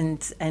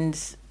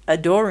and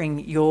adoring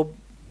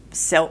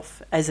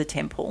yourself as a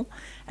temple,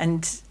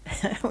 and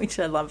which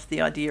I love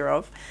the idea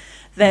of,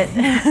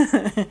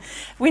 that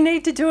we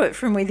need to do it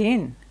from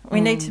within. We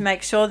need to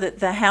make sure that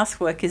the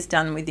housework is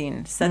done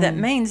within. So that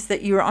means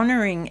that you're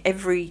honouring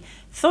every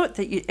thought,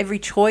 every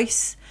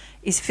choice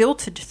is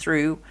filtered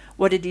through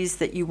what it is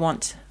that you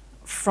want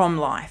from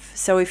life.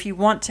 So if you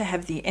want to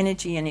have the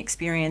energy and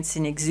experience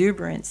and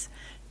exuberance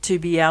to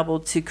be able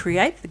to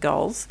create the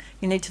goals,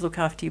 you need to look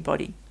after your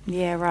body.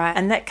 Yeah, right.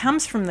 And that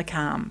comes from the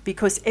calm,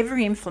 because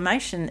every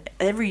inflammation,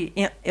 every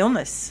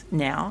illness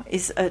now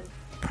is a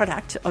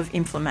product of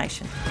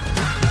inflammation.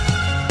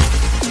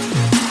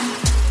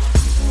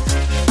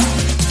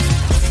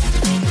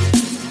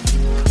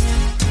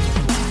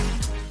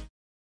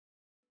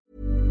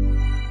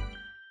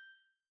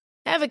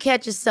 Ever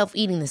catch yourself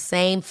eating the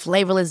same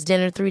flavorless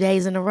dinner 3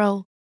 days in a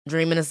row?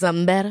 Dreaming of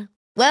something better?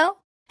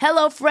 Well,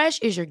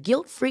 HelloFresh is your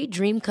guilt-free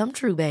dream come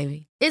true,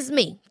 baby. It's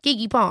me,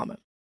 Keke Palmer.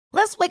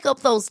 Let's wake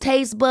up those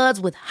taste buds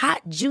with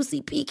hot,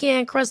 juicy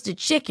pecan-crusted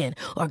chicken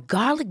or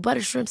garlic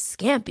butter shrimp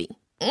scampi.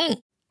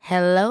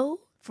 Hello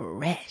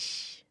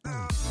Fresh.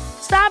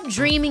 Stop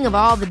dreaming of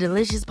all the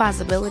delicious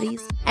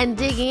possibilities and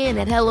dig in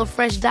at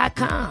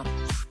HelloFresh.com.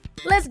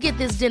 Let's get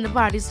this dinner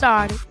party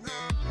started.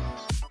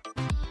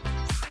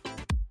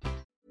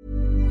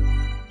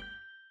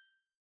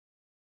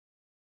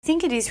 I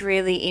think it is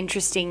really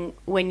interesting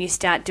when you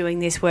start doing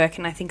this work,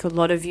 and I think a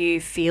lot of you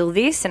feel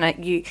this,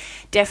 and you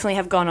definitely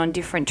have gone on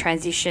different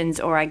transitions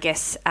or I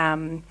guess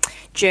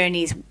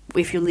journeys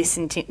if you're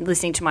listening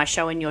to my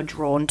show and you're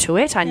drawn to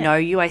it. I know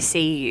you, I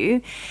see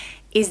you,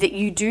 is that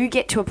you do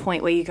get to a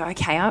point where you go,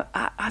 okay,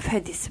 I've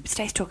heard this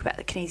Stace talk about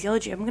the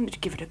kinesiology, I'm going to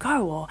give it a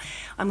go, or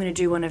I'm going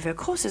to do one of her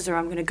courses, or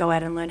I'm going to go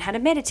out and learn how to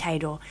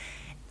meditate,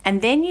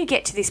 and then you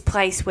get to this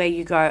place where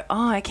you go,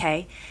 oh,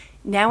 okay,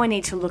 now I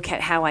need to look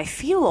at how I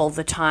feel all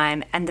the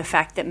time and the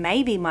fact that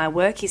maybe my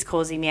work is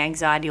causing me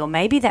anxiety, or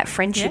maybe that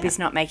friendship is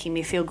not making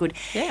me feel good.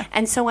 Yeah.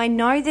 And so I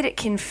know that it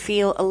can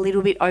feel a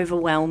little bit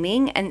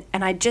overwhelming, and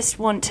I just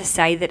want to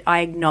say that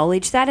I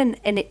acknowledge that, and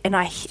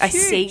I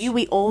see you,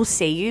 we all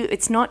see you.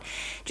 It's not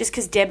just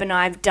because Deb and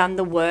I have done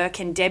the work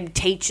and Deb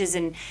teaches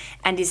and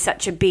is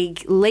such a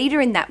big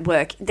leader in that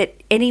work that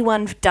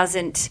anyone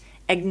doesn't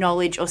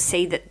acknowledge or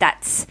see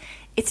that's...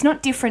 It's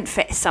not different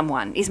for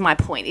someone, is my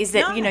point, is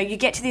that, you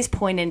get to this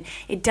point and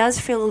it does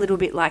feel a little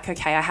bit like,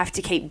 okay, I have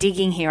to keep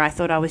digging here. I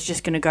thought I was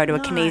just going to go to a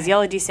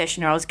kinesiology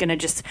session, or I was going to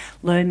just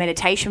learn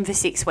meditation for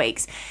 6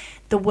 weeks.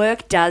 The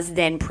work does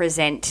then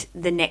present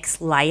the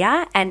next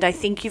layer, and I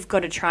think you've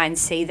got to try and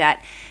see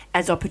that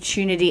as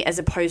opportunity as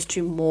opposed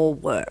to more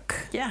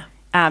work. Yeah.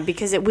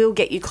 Because it will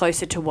get you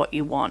closer to what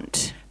you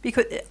want.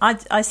 Because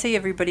I see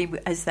everybody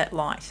as that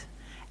light.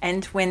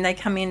 And when they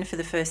come in for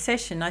the first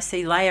session, I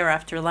see layer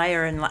after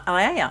layer and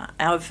layer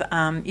of,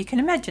 you can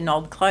imagine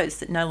old clothes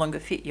that no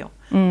longer fit you,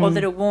 or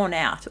that are worn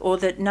out, or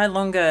that no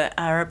longer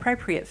are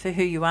appropriate for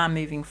who you are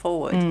moving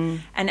forward.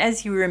 And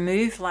as you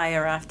remove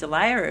layer after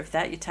layer of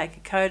that, you take a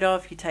coat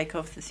off, you take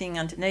off the thing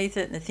underneath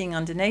it and the thing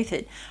underneath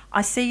it,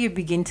 I see you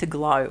begin to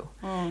glow.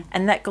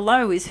 And that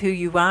glow is who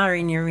you are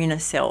in your inner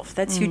self.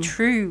 That's your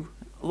true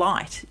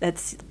light.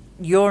 That's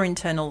your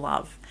internal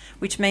love,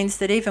 which means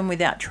that even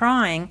without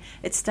trying,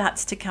 it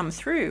starts to come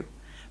through.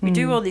 We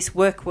do all this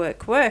work.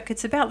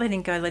 It's about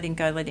letting go.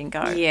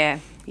 Yeah.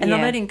 And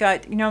I'm letting go.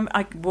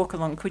 I walk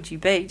along Coogee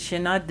Beach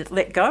and I'd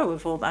let go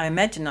of all. I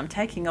imagine I'm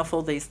taking off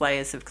all these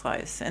layers of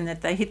clothes, and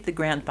that they hit the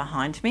ground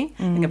behind me.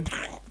 They go,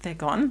 they're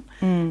gone.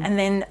 And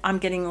then I'm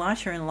getting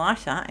lighter and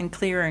lighter and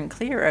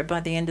clearer by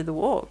the end of the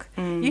walk.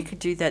 You could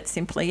do that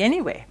simply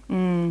anywhere.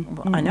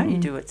 Well, I know you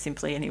do it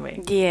simply anywhere.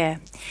 Yeah.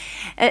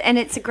 And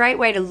it's a great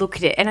way to look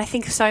at it. And I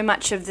think so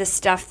much of the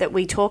stuff that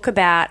we talk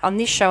about on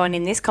this show and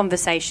in this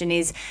conversation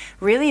is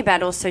really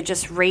about also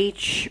just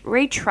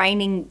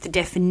retraining the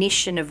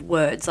definition of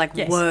words, like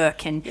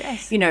work, and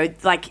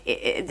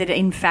that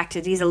in fact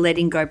it is a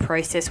letting go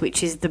process,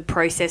 which is the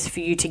process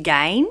for you to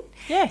gain.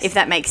 Yes. If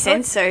that makes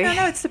sense.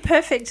 No, it's the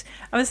perfect.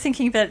 I was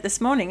thinking about it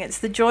this morning. It's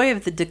the joy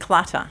of the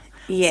declutter.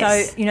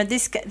 Yes.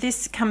 So,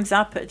 this comes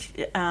up at,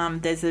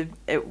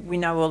 we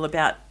know all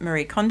about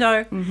Marie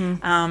Kondo.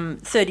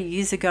 30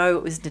 years ago,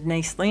 it was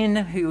Denise Lynn,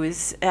 who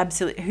is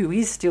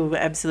still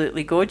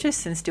absolutely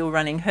gorgeous and still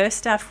running her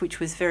stuff, which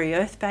was very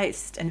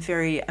earth-based and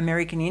very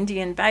American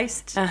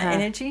Indian-based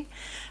energy.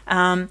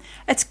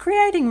 It's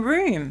creating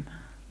room.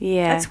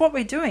 Yeah. That's what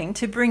we're doing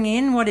to bring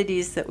in what it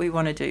is that we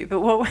want to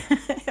do,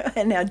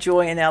 and our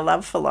joy and our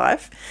love for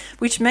life,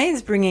 which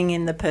means bringing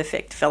in the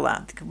perfect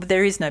fella.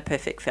 There is no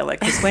perfect fella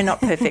because we're not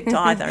perfect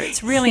either.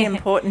 It's really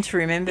important to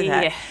remember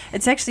that. Yeah.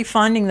 It's actually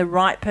finding the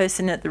right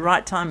person at the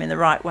right time in the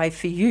right way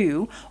for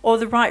you, or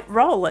the right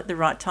role at the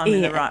right time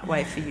in the right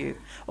way for you,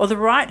 or the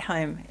right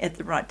home at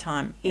the right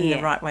time in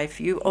the right way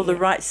for you, or the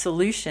right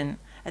solution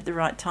at the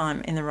right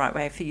time in the right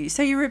way for you.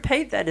 So you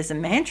repeat that as a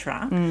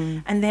mantra,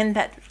 and then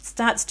that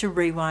starts to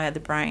rewire the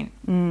brain.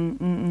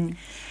 And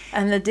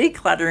the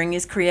decluttering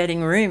is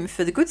creating room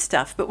for the good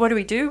stuff. But what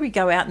do? We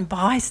go out and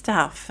buy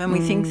stuff, and we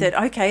think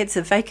that, okay, it's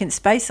a vacant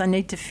space, I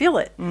need to fill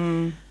it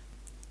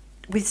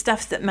with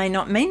stuff that may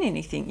not mean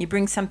anything. You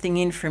bring something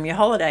in from your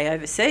holiday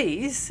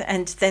overseas,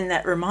 and then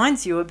that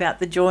reminds you about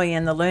the joy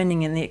and the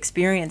learning and the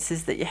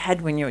experiences that you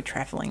had when you were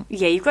travelling.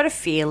 Yeah, you've got to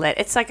feel it.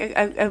 It's like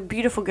a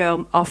beautiful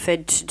girl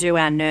offered to do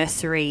our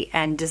nursery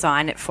and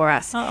design it for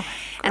us. Oh,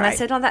 and I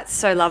said, oh, that's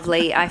so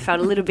lovely. I felt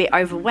a little bit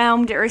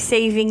overwhelmed at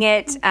receiving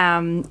it.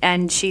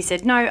 And she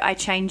said, no, I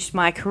changed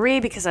my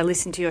career because I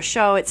listened to your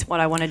show. It's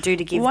what I want to do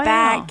to give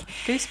back.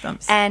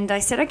 Goosebumps. And I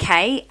said,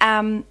 okay,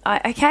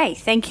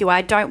 thank you.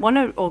 I don't want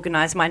to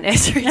organise my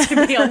nursery,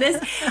 to be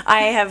honest.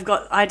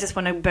 I just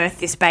want to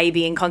birth this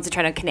baby and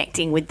concentrate on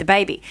connecting with the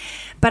baby.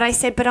 But I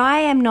said, but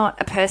I am not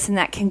a person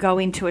that can go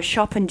into a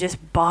shop and just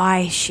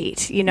buy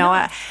shit.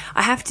 I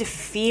have to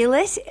feel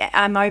it.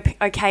 I'm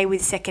okay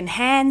with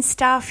secondhand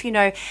stuff,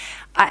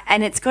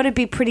 and it's got to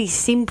be pretty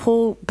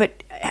simple,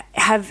 but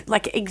have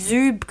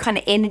exude kind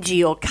of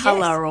energy or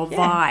colour or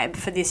vibe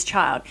for this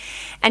child.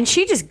 And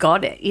she just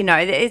got it,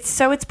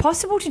 it's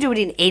possible to do it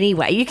in any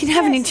way. You can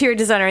have an interior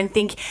designer and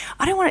think,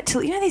 I don't want it to,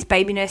 these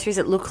baby nurseries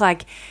that look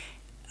like,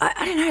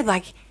 I don't know,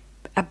 like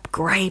a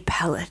grey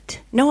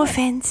palette. No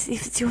offence,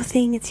 if it's your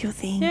thing, it's your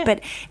thing. Yeah. But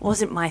it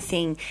wasn't my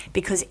thing,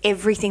 because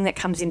everything that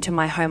comes into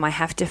my home I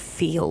have to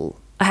feel.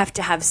 I have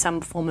to have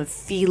some form of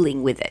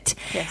feeling with it.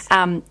 Yes.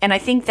 And I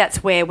think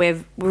that's where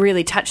we've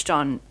really touched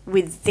on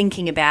with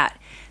thinking about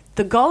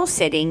the goal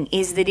setting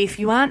is that if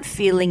you aren't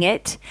feeling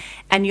it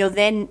and you're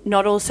then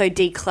not also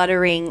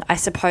decluttering, I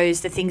suppose,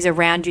 the things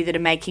around you that are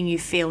making you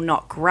feel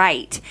not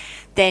great,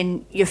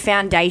 then your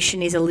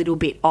foundation is a little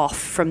bit off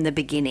from the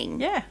beginning.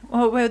 Yeah.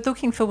 Well, we're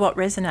looking for what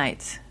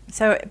resonates.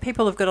 So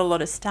people have got a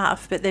lot of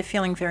stuff, but they're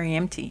feeling very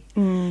empty.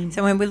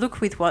 So when we look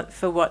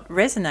for what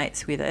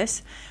resonates with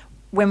us,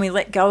 when we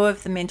let go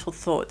of the mental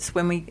thoughts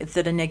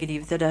that are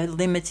negative, that are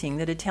limiting,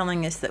 that are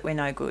telling us that we're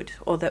no good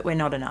or that we're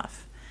not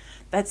enough,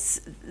 that's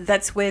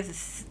where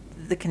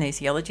the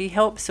kinesiology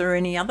helps, or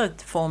any other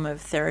form of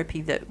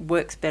therapy that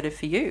works better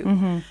for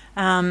you.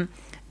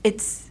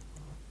 It's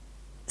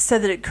so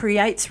that it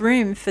creates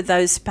room for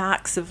those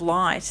sparks of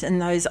light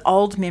and those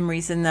old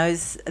memories and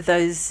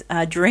those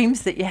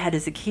dreams that you had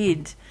as a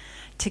kid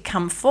to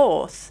come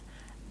forth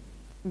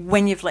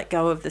when you've let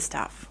go of the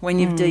stuff, when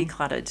you've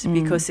decluttered,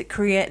 because it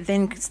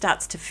then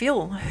starts to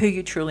feel who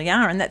you truly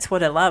are. And that's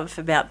what I love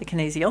about the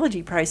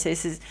kinesiology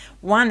process is,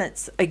 one,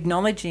 it's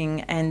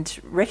acknowledging and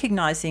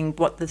recognising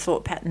what the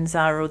thought patterns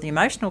are or the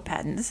emotional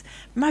patterns.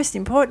 Most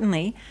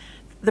importantly,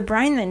 the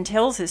brain then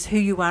tells us who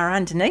you are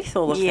underneath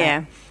all of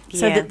that.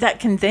 So that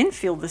can then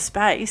fill the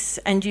space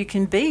and you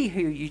can be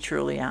who you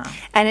truly are.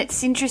 And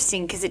it's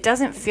interesting because it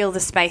doesn't fill the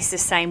space the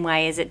same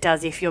way as it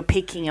does if you're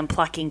picking and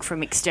plucking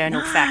from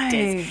external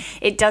factors.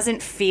 It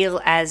doesn't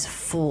feel as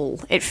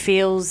full. It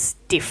feels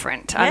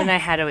different. I don't know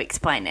how to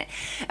explain it.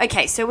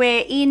 Okay, so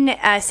we're in,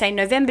 say,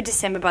 November,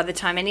 December by the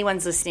time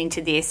anyone's listening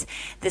to this.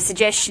 The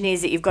suggestion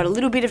is that you've got a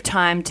little bit of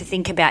time to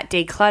think about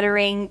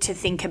decluttering, to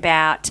think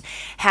about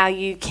how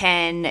you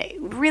can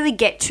really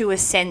get to a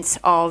sense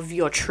of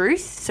your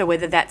truth. So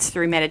whether that's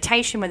through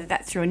meditation, whether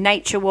that's through a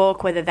nature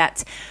walk, whether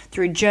that's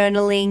through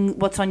journaling,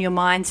 what's on your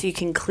mind so you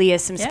can clear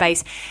some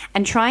space,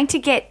 and trying to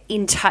get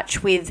in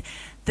touch with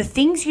the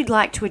things you'd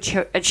like to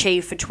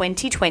achieve for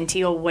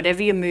 2020 or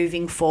whatever you're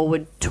moving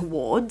forward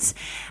towards,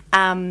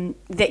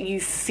 that you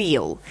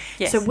feel.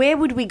 Yes. So where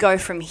would we go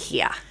from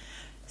here?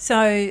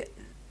 So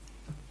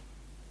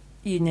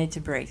you need to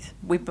breathe.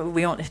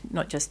 We all,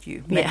 not just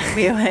you.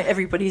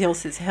 Everybody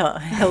else has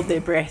held their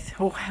breath.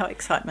 Oh, how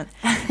excitement.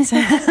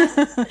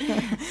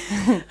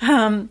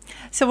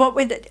 So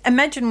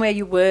imagine where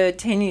you were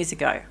 10 years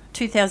ago,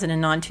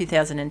 2009,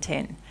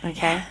 2010.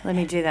 Okay, let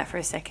me do that for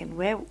a second.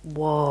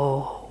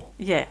 Whoa.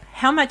 Yeah.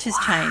 How much has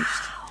changed?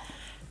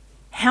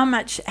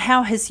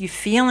 How has your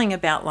feeling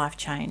about life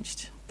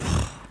changed?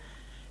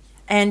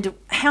 And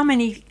how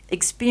many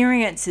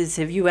experiences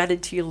have you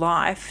added to your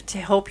life to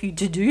help you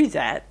to do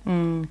that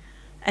and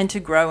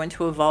to grow and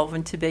to evolve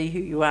and to be who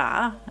you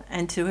are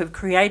and to have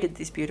created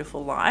this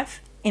beautiful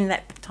life in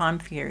that time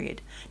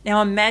period?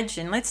 Now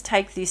imagine, let's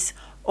take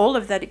all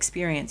of that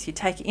experience. You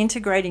take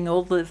integrating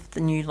all of the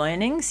new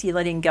learnings, you're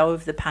letting go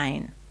of the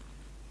pain.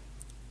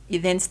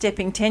 You're then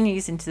stepping 10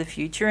 years into the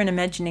future and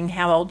imagining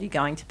how old you're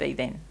going to be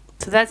then.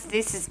 So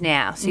this is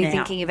now. So you're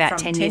thinking about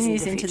 10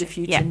 years into the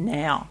future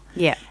now.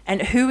 Yeah.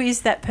 And who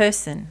is that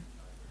person?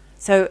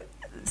 So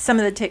some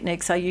of the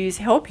techniques I use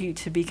help you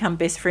to become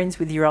best friends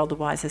with your older,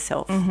 wiser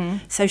self.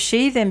 So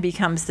she then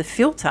becomes the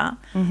filter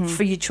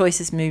for your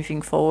choices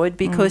moving forward,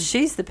 because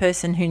she's the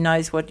person who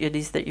knows what it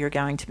is that you're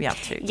going to be up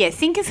to. Yeah,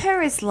 think of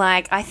her as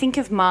like, I think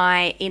of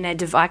my inner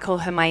divine, I call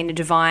her my inner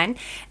divine,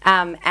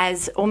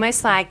 as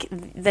almost like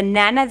the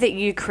nana that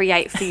you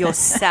create for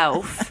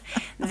yourself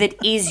that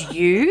is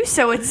you.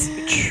 So it's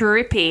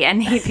trippy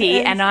and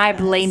hippie, and I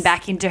lean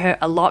back into her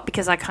a lot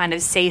because I kind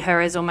of see her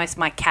as almost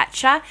my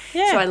catcher.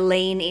 Yeah. So I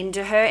lean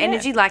into her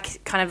energy,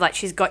 like kind of like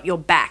she's got your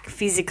back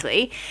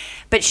physically,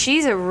 but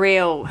she's a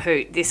real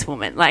hoot, this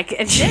woman. Like,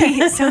 and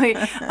so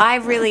I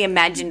really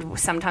imagined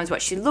sometimes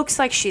what she looks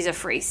like. She's a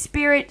free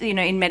spirit. You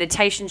know, in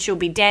meditation she'll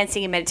be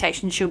dancing. In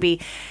meditation she'll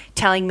be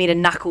telling me to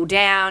knuckle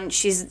down.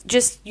 She's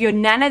just your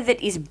nana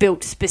that is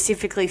built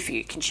specifically for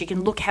you. She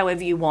can look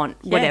however you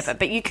want, whatever. Yes.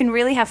 But you can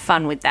really have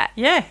fun with that.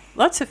 Yeah,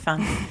 lots of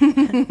fun.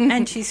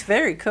 And she's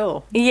very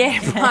cool. Yeah,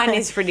 mine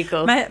is pretty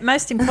cool.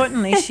 Most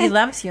importantly, she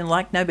loves you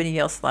like nobody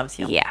else loves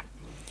you. Yeah.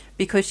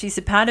 Because she's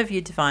a part of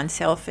your divine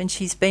self and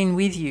she's been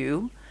with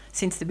you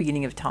since the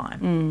beginning of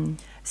time.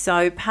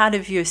 So part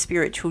of your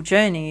spiritual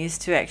journey is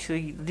to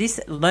actually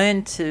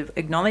learn to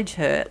acknowledge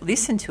her,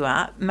 listen to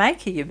her,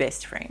 make her your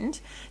best friend,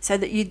 so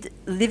that you're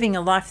living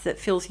a life that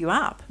fills you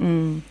up.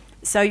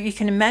 So you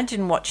can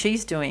imagine what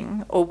she's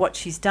doing or what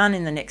she's done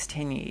in the next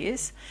 10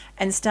 years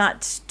and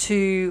start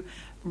to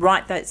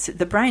write that.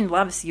 The brain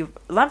loves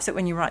it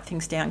when you write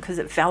things down because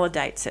it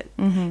validates it.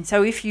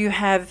 So if you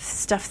have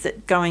stuff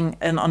that going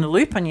on a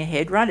loop on your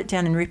head, write it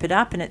down and rip it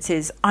up, and it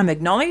says, I'm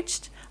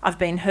acknowledged, I've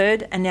been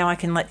heard, and now I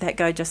can let that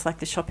go, just like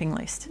the shopping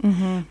list.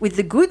 With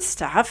the good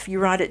stuff, you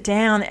write it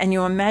down and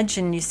you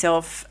imagine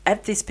yourself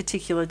at this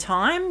particular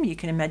time. You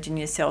can imagine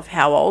yourself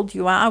how old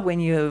you are when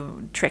you're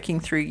trekking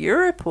through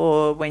Europe,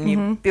 or when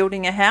you're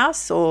building a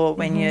house, or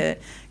when you're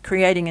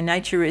creating a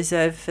nature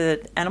reserve for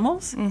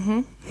animals.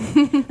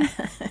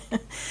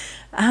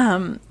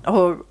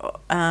 Or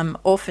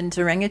orphaned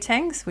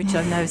orangutans, which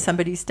I know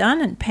somebody's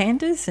done, and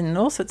pandas and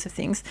all sorts of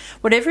things.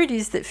 Whatever it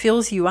is that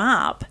fills you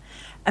up,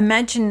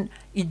 imagine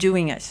you're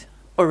doing it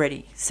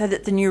already, so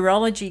that the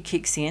neurology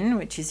kicks in,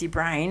 which is your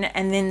brain,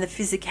 and then the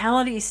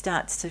physicality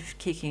starts to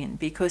kick in,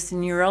 because the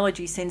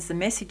neurology sends the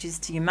messages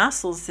to your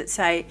muscles that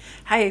say,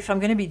 hey, if I'm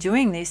going to be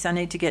doing this, I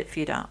need to get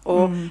fitter,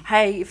 or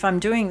hey, if I'm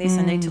doing this,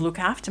 I need to look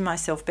after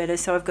myself better,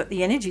 so I've got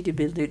the energy to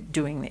be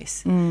doing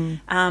this,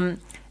 and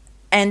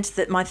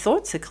that my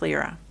thoughts are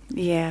clearer.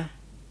 Yeah.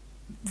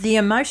 The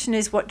emotion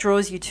is what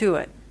draws you to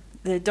it.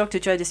 The Dr.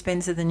 Joe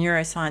Dispenza, the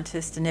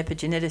neuroscientist and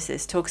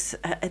epigeneticist, talks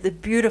the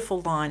beautiful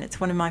line. It's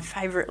one of my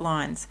favourite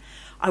lines.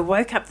 I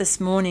woke up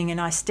this morning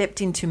and I stepped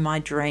into my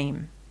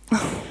dream.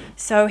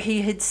 So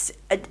he had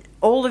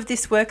all of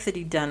this work that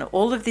he'd done,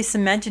 all of this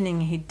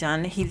imagining he'd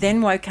done. He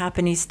then woke up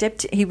and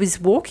he was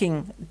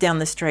walking down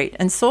the street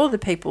and saw the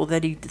people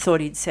that he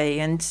thought he'd see,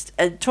 and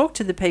talked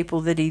to the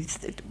people that he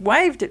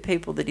waved at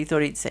people that he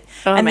thought he'd see.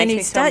 Oh, and it then makes he'd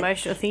me so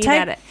emotional thinking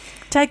about it.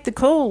 Take the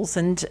calls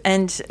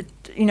and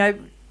you know,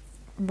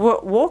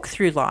 walk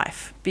through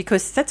life,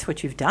 because that's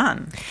what you've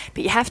done.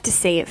 But you have to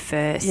see it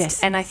first.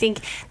 Yes. And I think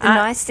the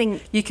nice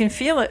thing... You can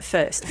feel it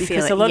first,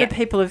 because a lot of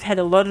people have had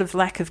a lot of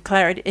lack of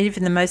clarity.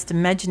 Even the most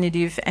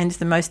imaginative and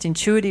the most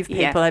intuitive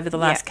people over the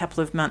last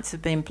couple of months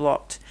have been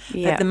blocked.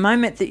 But the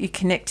moment that you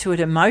connect to it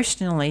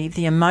emotionally,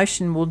 the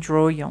emotion will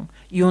draw you.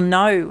 You'll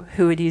know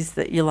who it is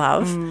that you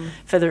love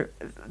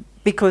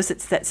because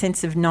it's that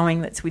sense of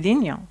knowing that's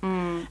within you.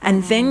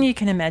 And then you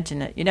can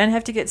imagine it. You don't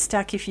have to get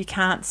stuck if you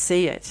can't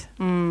see it.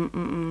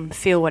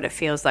 Feel what it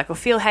feels like, or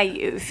feel how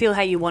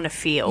you want to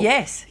feel.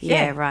 Yes.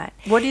 Yeah, right.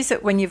 What is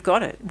it when you've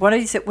got it? What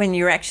is it when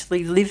you're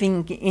actually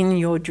living in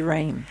your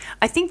dream?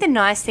 I think the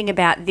nice thing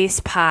about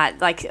this part,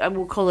 like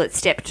we'll call it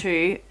step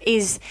 2,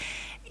 is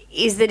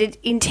that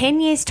in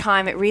 10 years'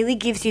 time, it really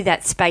gives you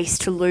that space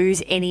to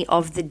lose any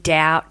of the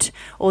doubt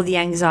or the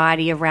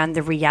anxiety around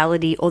the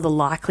reality or the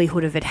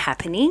likelihood of it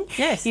happening.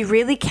 Yes. You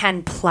really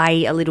can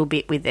play a little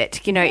bit with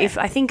it. You know,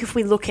 if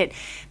we look at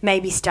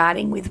maybe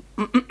starting with,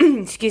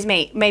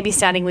 maybe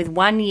starting with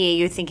 1 year,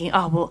 you're thinking,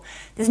 oh, well,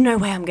 there's no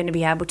way I'm going to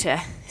be able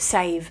to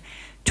save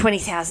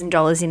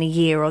 $20,000 in a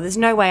year, or there's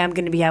no way I'm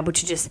going to be able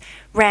to just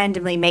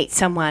randomly meet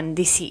someone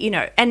this year, you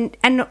know, and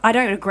I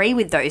don't agree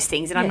with those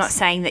things, and I'm not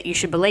saying that you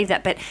should believe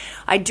that, but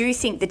I do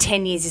think the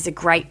 10 years is a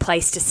great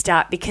place to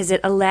start, because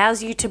it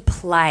allows you to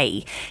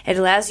play, it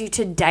allows you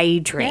to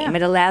daydream,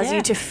 it allows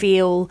you to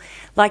feel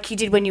like you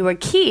did when you were a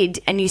kid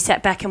and you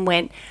sat back and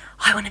went,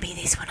 I want to be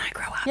this when I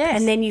grow up. Yes.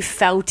 And then you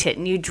felt it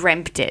and you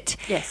dreamt it.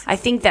 Yes. I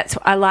think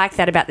I like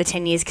that about the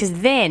 10 years,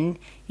 because then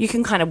you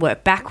can kind of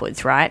work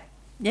backwards, right?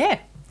 Yeah.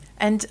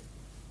 And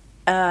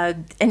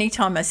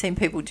anytime I see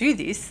people do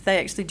this, they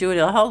actually do it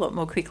a whole lot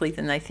more quickly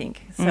than they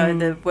think. So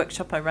the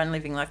workshop I run,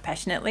 Living Life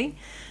Passionately,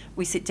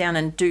 we sit down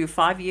and do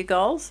 5-year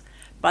goals.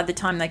 By the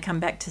time they come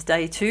back to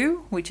day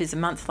 2, which is a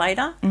month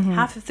later,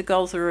 half of the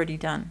goals are already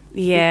done.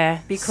 Yeah,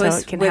 because so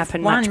it can we've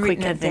happen much quicker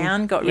written it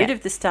down, got rid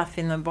of the stuff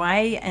in the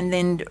way, and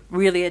then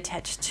really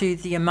attached to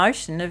the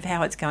emotion of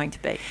how it's going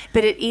to be.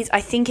 But I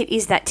think it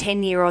is that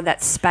 10-year or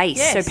that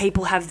space, so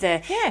people have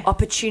the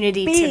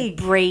opportunity to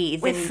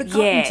breathe. We've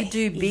forgotten to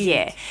do big.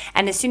 Yeah,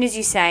 and as soon as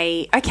you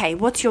say, okay,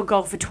 what's your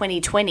goal for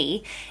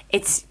 2020,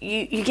 it's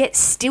you get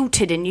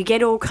stilted and you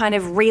get all kind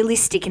of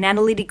realistic and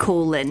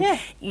analytical,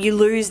 and you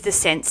lose the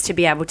sense to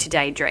be able to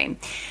daydream.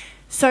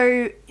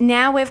 So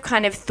now we've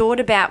kind of thought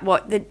about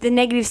what the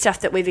negative stuff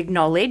that we've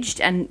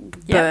acknowledged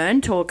and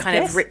burnt or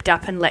kind of ripped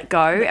up and let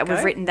go, and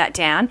we've written that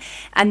down.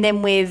 And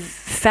then we've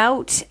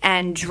felt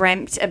and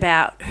dreamt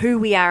about who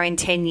we are in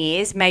 10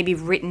 years, maybe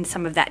written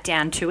some of that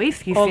down too,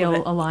 if you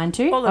feel aligned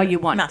to. All of you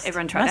it. want Must.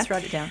 everyone to Must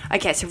write it down.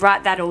 Okay, so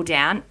write that all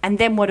down. And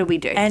then what do we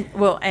do?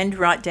 And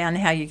write down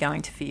how you're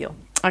going to feel.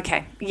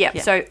 Okay,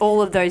 so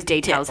all of those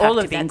details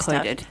have to be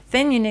included. Stuff.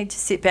 Then you need to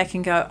sit back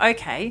and go,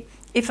 okay,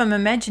 if I'm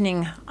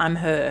imagining I'm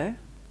her,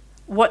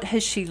 what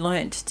has she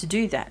learnt to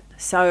do that?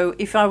 So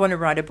if I want to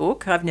write a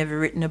book, I've never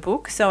written a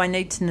book, so I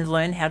need to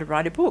learn how to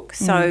write a book.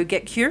 So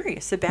get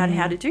curious about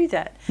how to do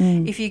that.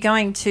 If you're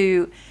going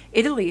to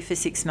Italy for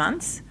 6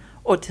 months,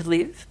 or to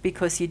live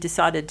because you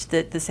decided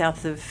that the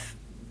south of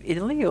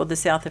Italy or the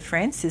south of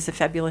France is a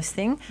fabulous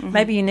thing,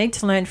 maybe you need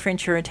to learn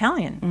French or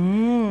Italian.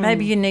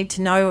 Maybe you need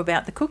to know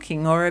about the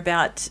cooking or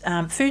about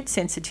food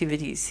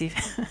sensitivities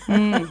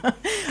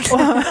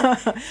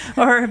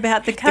or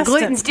about the customs. The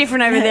gluten's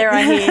different over there,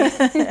 I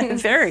hear.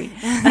 Very.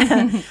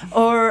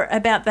 Or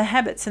about the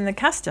habits and the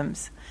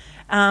customs.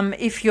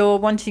 If you're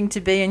wanting to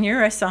be a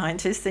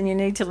neuroscientist, then you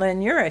need to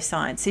learn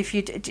neuroscience.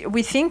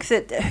 We think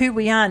that who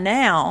we are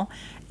now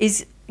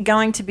is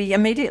going to be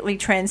immediately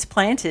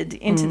transplanted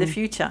into the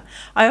future.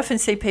 I often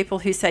see people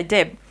who say,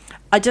 Deb,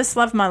 I just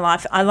love my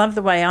life. I love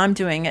the way I'm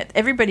doing it.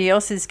 Everybody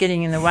else is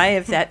getting in the way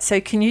of that. So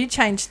can you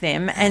change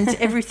them and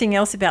everything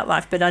else about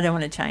life, but I don't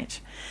want to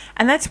change.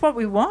 And that's what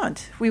we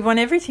want. We want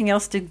everything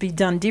else to be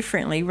done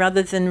differently,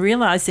 rather than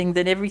realising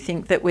that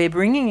everything that we're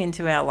bringing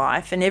into our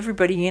life and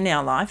everybody in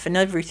our life and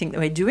everything that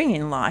we're doing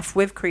in life,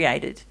 we've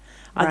created,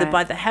 either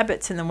by the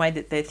habits and the way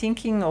that they're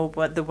thinking or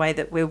by the way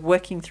that we're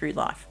working through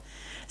life.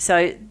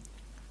 So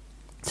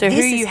So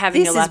who you have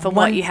in your life and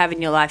what you have in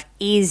your life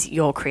is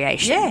your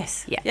creation.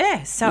 Yes. Yeah.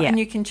 Yeah. So, and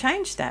you can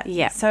change that.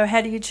 Yeah. So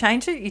how do you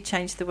change it? You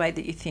change the way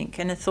that you think.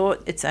 And a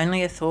thought, it's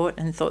only a thought,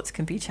 and thoughts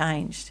can be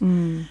changed.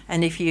 And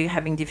if you're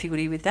having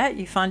difficulty with that,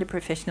 you find a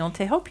professional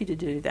to help you to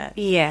do that.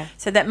 Yeah.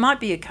 So that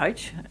might be a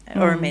coach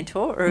or a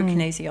mentor or a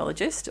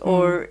kinesiologist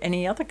or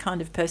any other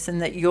kind of person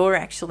that you're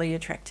actually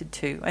attracted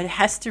to. It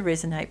has to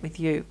resonate with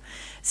you.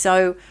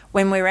 So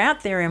when we're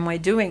out there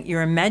and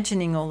you're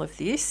imagining all of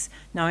this,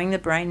 knowing the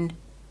brain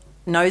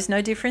knows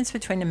no difference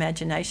between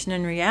imagination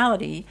and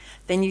reality,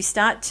 then you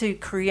start to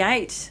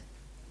create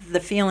the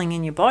feeling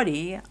in your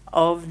body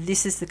of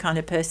this is the kind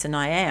of person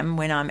I am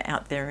when I'm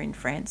out there in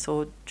France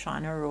or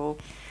China or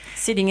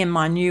sitting in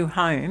my new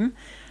home,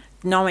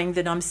 knowing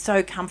that I'm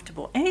so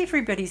comfortable. And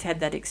everybody's had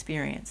that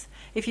experience.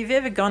 If you've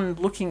ever gone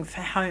looking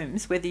for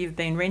homes, whether you've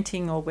been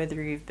renting or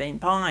whether you've been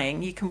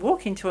buying, you can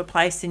walk into a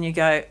place and you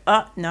go,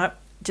 oh, no,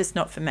 just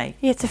not for me.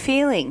 Yeah, it's a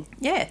feeling.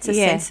 Yeah, it's a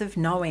sense of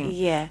knowing.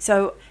 Yeah.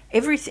 So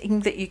everything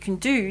that you can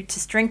do to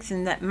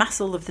strengthen that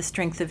muscle of the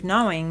strength of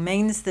knowing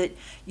means that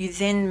you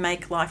then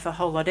make life a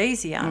whole lot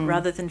easier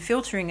rather than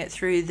filtering it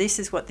through this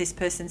is what this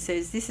person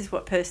says, this is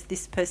what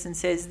this person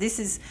says, this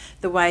is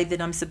the way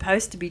that I'm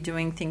supposed to be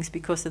doing things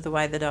because of the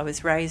way that I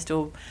was raised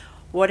or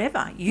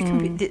whatever. You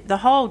can be, the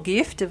whole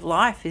gift of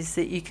life is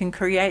that you can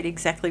create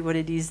exactly what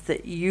it is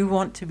that you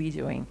want to be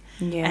doing.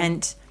 Yeah.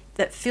 And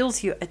that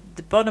fills you.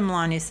 The bottom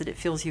line is that it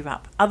fills you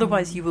up.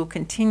 Otherwise, you will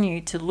continue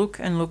to look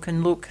and look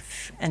and look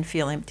and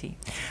feel empty.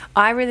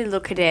 I really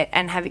look at it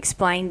and have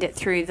explained it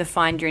through the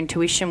Find Your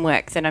Intuition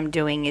work that I'm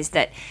doing is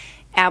that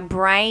our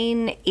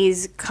brain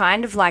is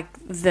kind of like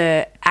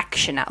the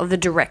actioner or the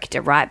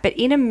director, right? But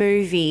in a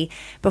movie,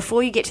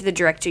 before you get to the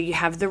director, you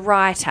have the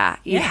writer,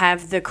 you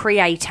have the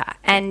creator,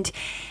 and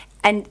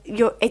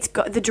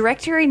the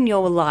director in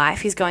your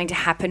life is going to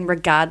happen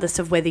regardless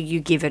of whether you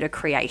give it a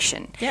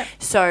creation. Yep.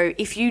 So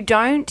if you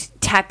don't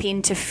tap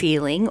into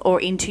feeling or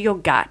into your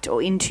gut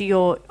or into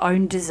your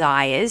own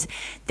desires,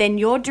 then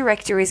your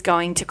director is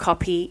going to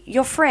copy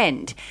your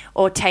friend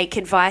or take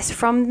advice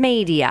from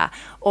media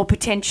or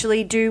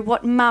potentially do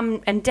what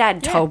mum and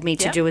dad told me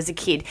to do as a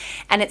kid.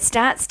 And it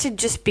starts to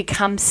just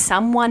become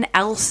someone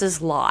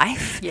else's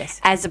life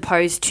as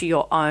opposed to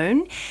your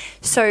own.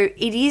 So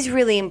it is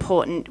really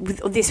important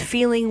with this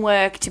feeling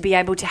work to be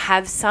able to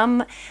have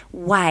some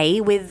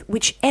way, with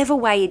whichever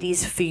way it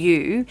is for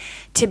you,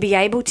 to be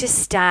able to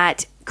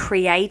start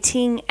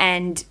creating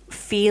and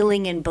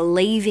feeling and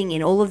believing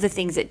in all of the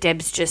things that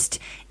Deb's just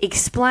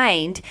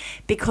explained,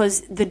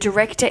 because the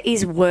director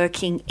is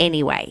working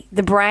anyway.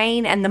 The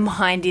brain and the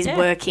mind is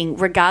working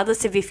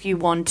regardless of if you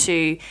want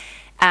to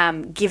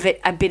give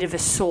it a bit of a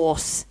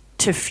source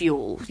to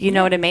fuel. You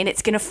know what I mean?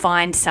 It's going to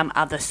find some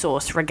other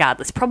source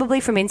regardless, probably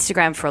from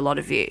Instagram for a lot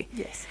of you.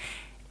 Yes.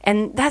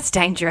 And that's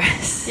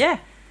dangerous. Yeah.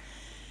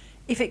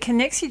 If it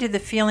connects you to the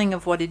feeling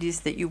of what it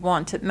is that you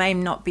want, it may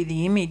not be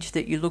the image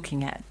that you're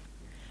looking at.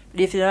 But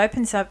if it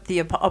opens up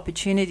the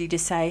opportunity to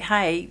say,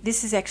 hey,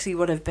 this is actually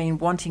what I've been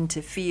wanting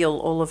to feel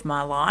all of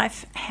my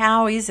life,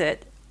 how is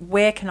it?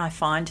 Where can I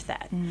find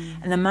that?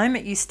 And the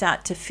moment you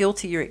start to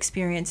filter your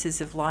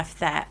experiences of life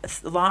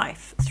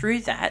through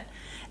that,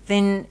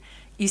 then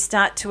you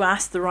start to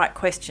ask the right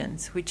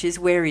questions, which is,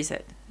 where is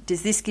it?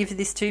 Does this give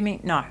this to me?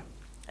 No.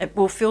 It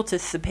will filter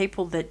the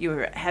people that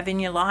you have in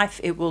your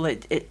life. It will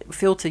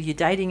filter your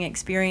dating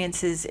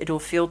experiences. It will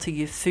filter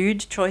your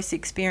food choice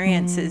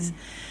experiences.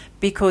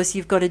 Because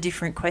you've got a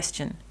different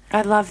question.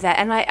 I love that.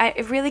 And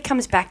it really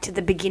comes back to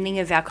the beginning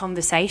of our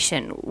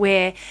conversation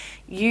where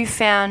you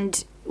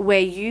found where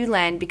you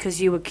land because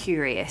you were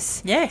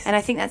curious. Yes. And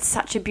I think that's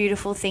such a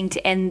beautiful thing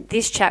to end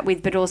this chat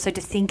with, but also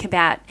to think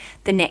about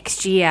the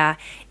next year,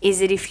 is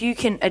that if you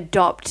can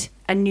adopt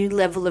a new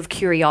level of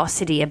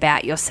curiosity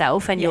about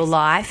yourself and your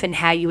life and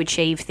how you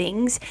achieve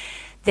things,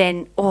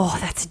 then,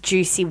 that's a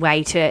juicy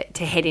way to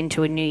head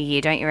into a new year,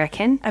 don't you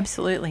reckon?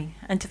 Absolutely.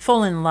 And to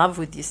fall in love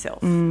with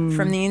yourself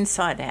from the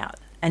inside out.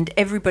 And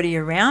everybody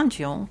around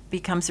you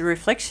becomes a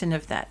reflection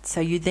of that. So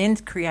you then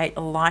create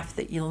a life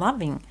that you're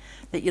loving,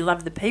 that you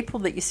love the people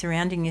that you're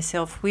surrounding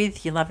yourself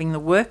with, you're loving the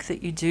work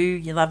that you do,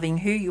 you're loving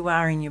who you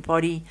are in your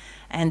body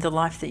and the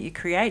life that you're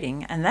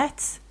creating. And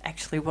that's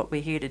actually what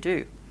we're here to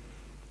do.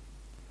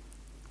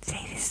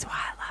 See, this is why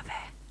I love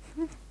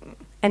it.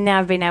 And now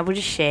I've been able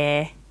to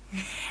share.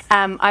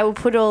 I will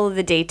put all of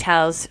the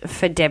details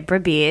for Deborah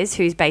Beers,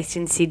 who's based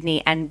in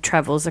Sydney and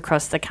travels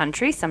across the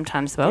country,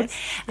 sometimes the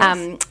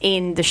world,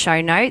 in the show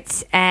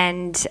notes,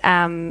 and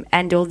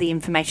all the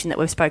information that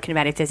we've spoken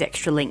about. If there's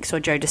extra links or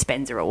Joe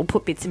Dispenza, we'll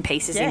put bits and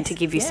pieces in to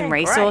give you some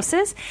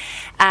resources.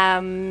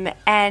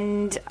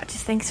 And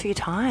just thanks for your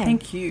time.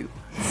 Thank you.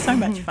 So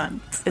much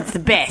fun. It's the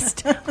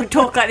best. We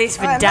talk like this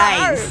for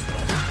days.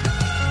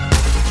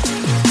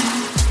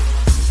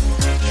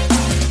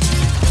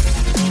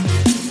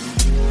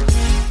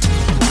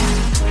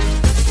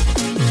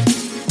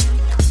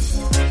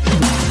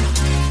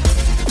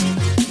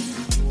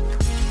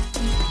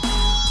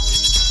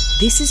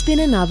 This has been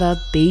another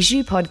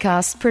Bijou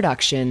Podcast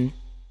production.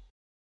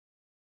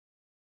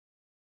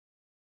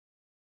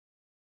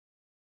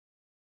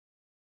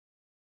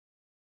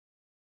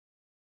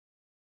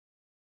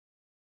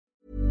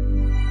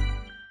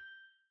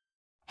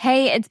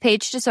 Hey, it's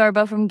Paige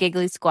DeSorbo from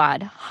Giggly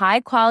Squad.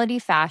 High quality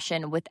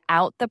fashion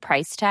without the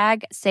price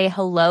tag. Say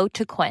hello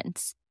to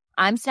Quince.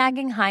 I'm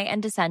snagging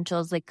high-end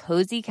essentials like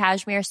cozy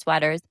cashmere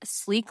sweaters,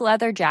 sleek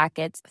leather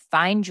jackets,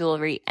 fine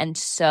jewelry, and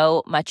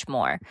so much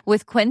more.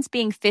 With Quince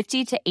being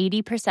 50 to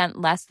 80%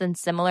 less than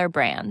similar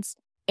brands.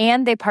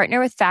 And they partner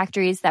with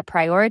factories that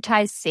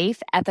prioritize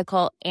safe,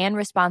 ethical, and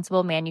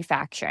responsible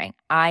manufacturing.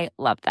 I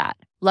love that.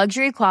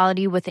 Luxury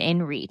quality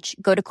within reach.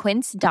 Go to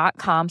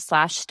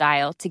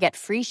quince.com/style to get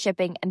free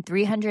shipping and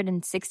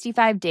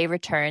 365-day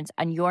returns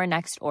on your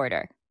next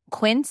order.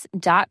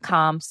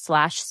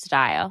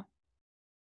 Quince.com/style.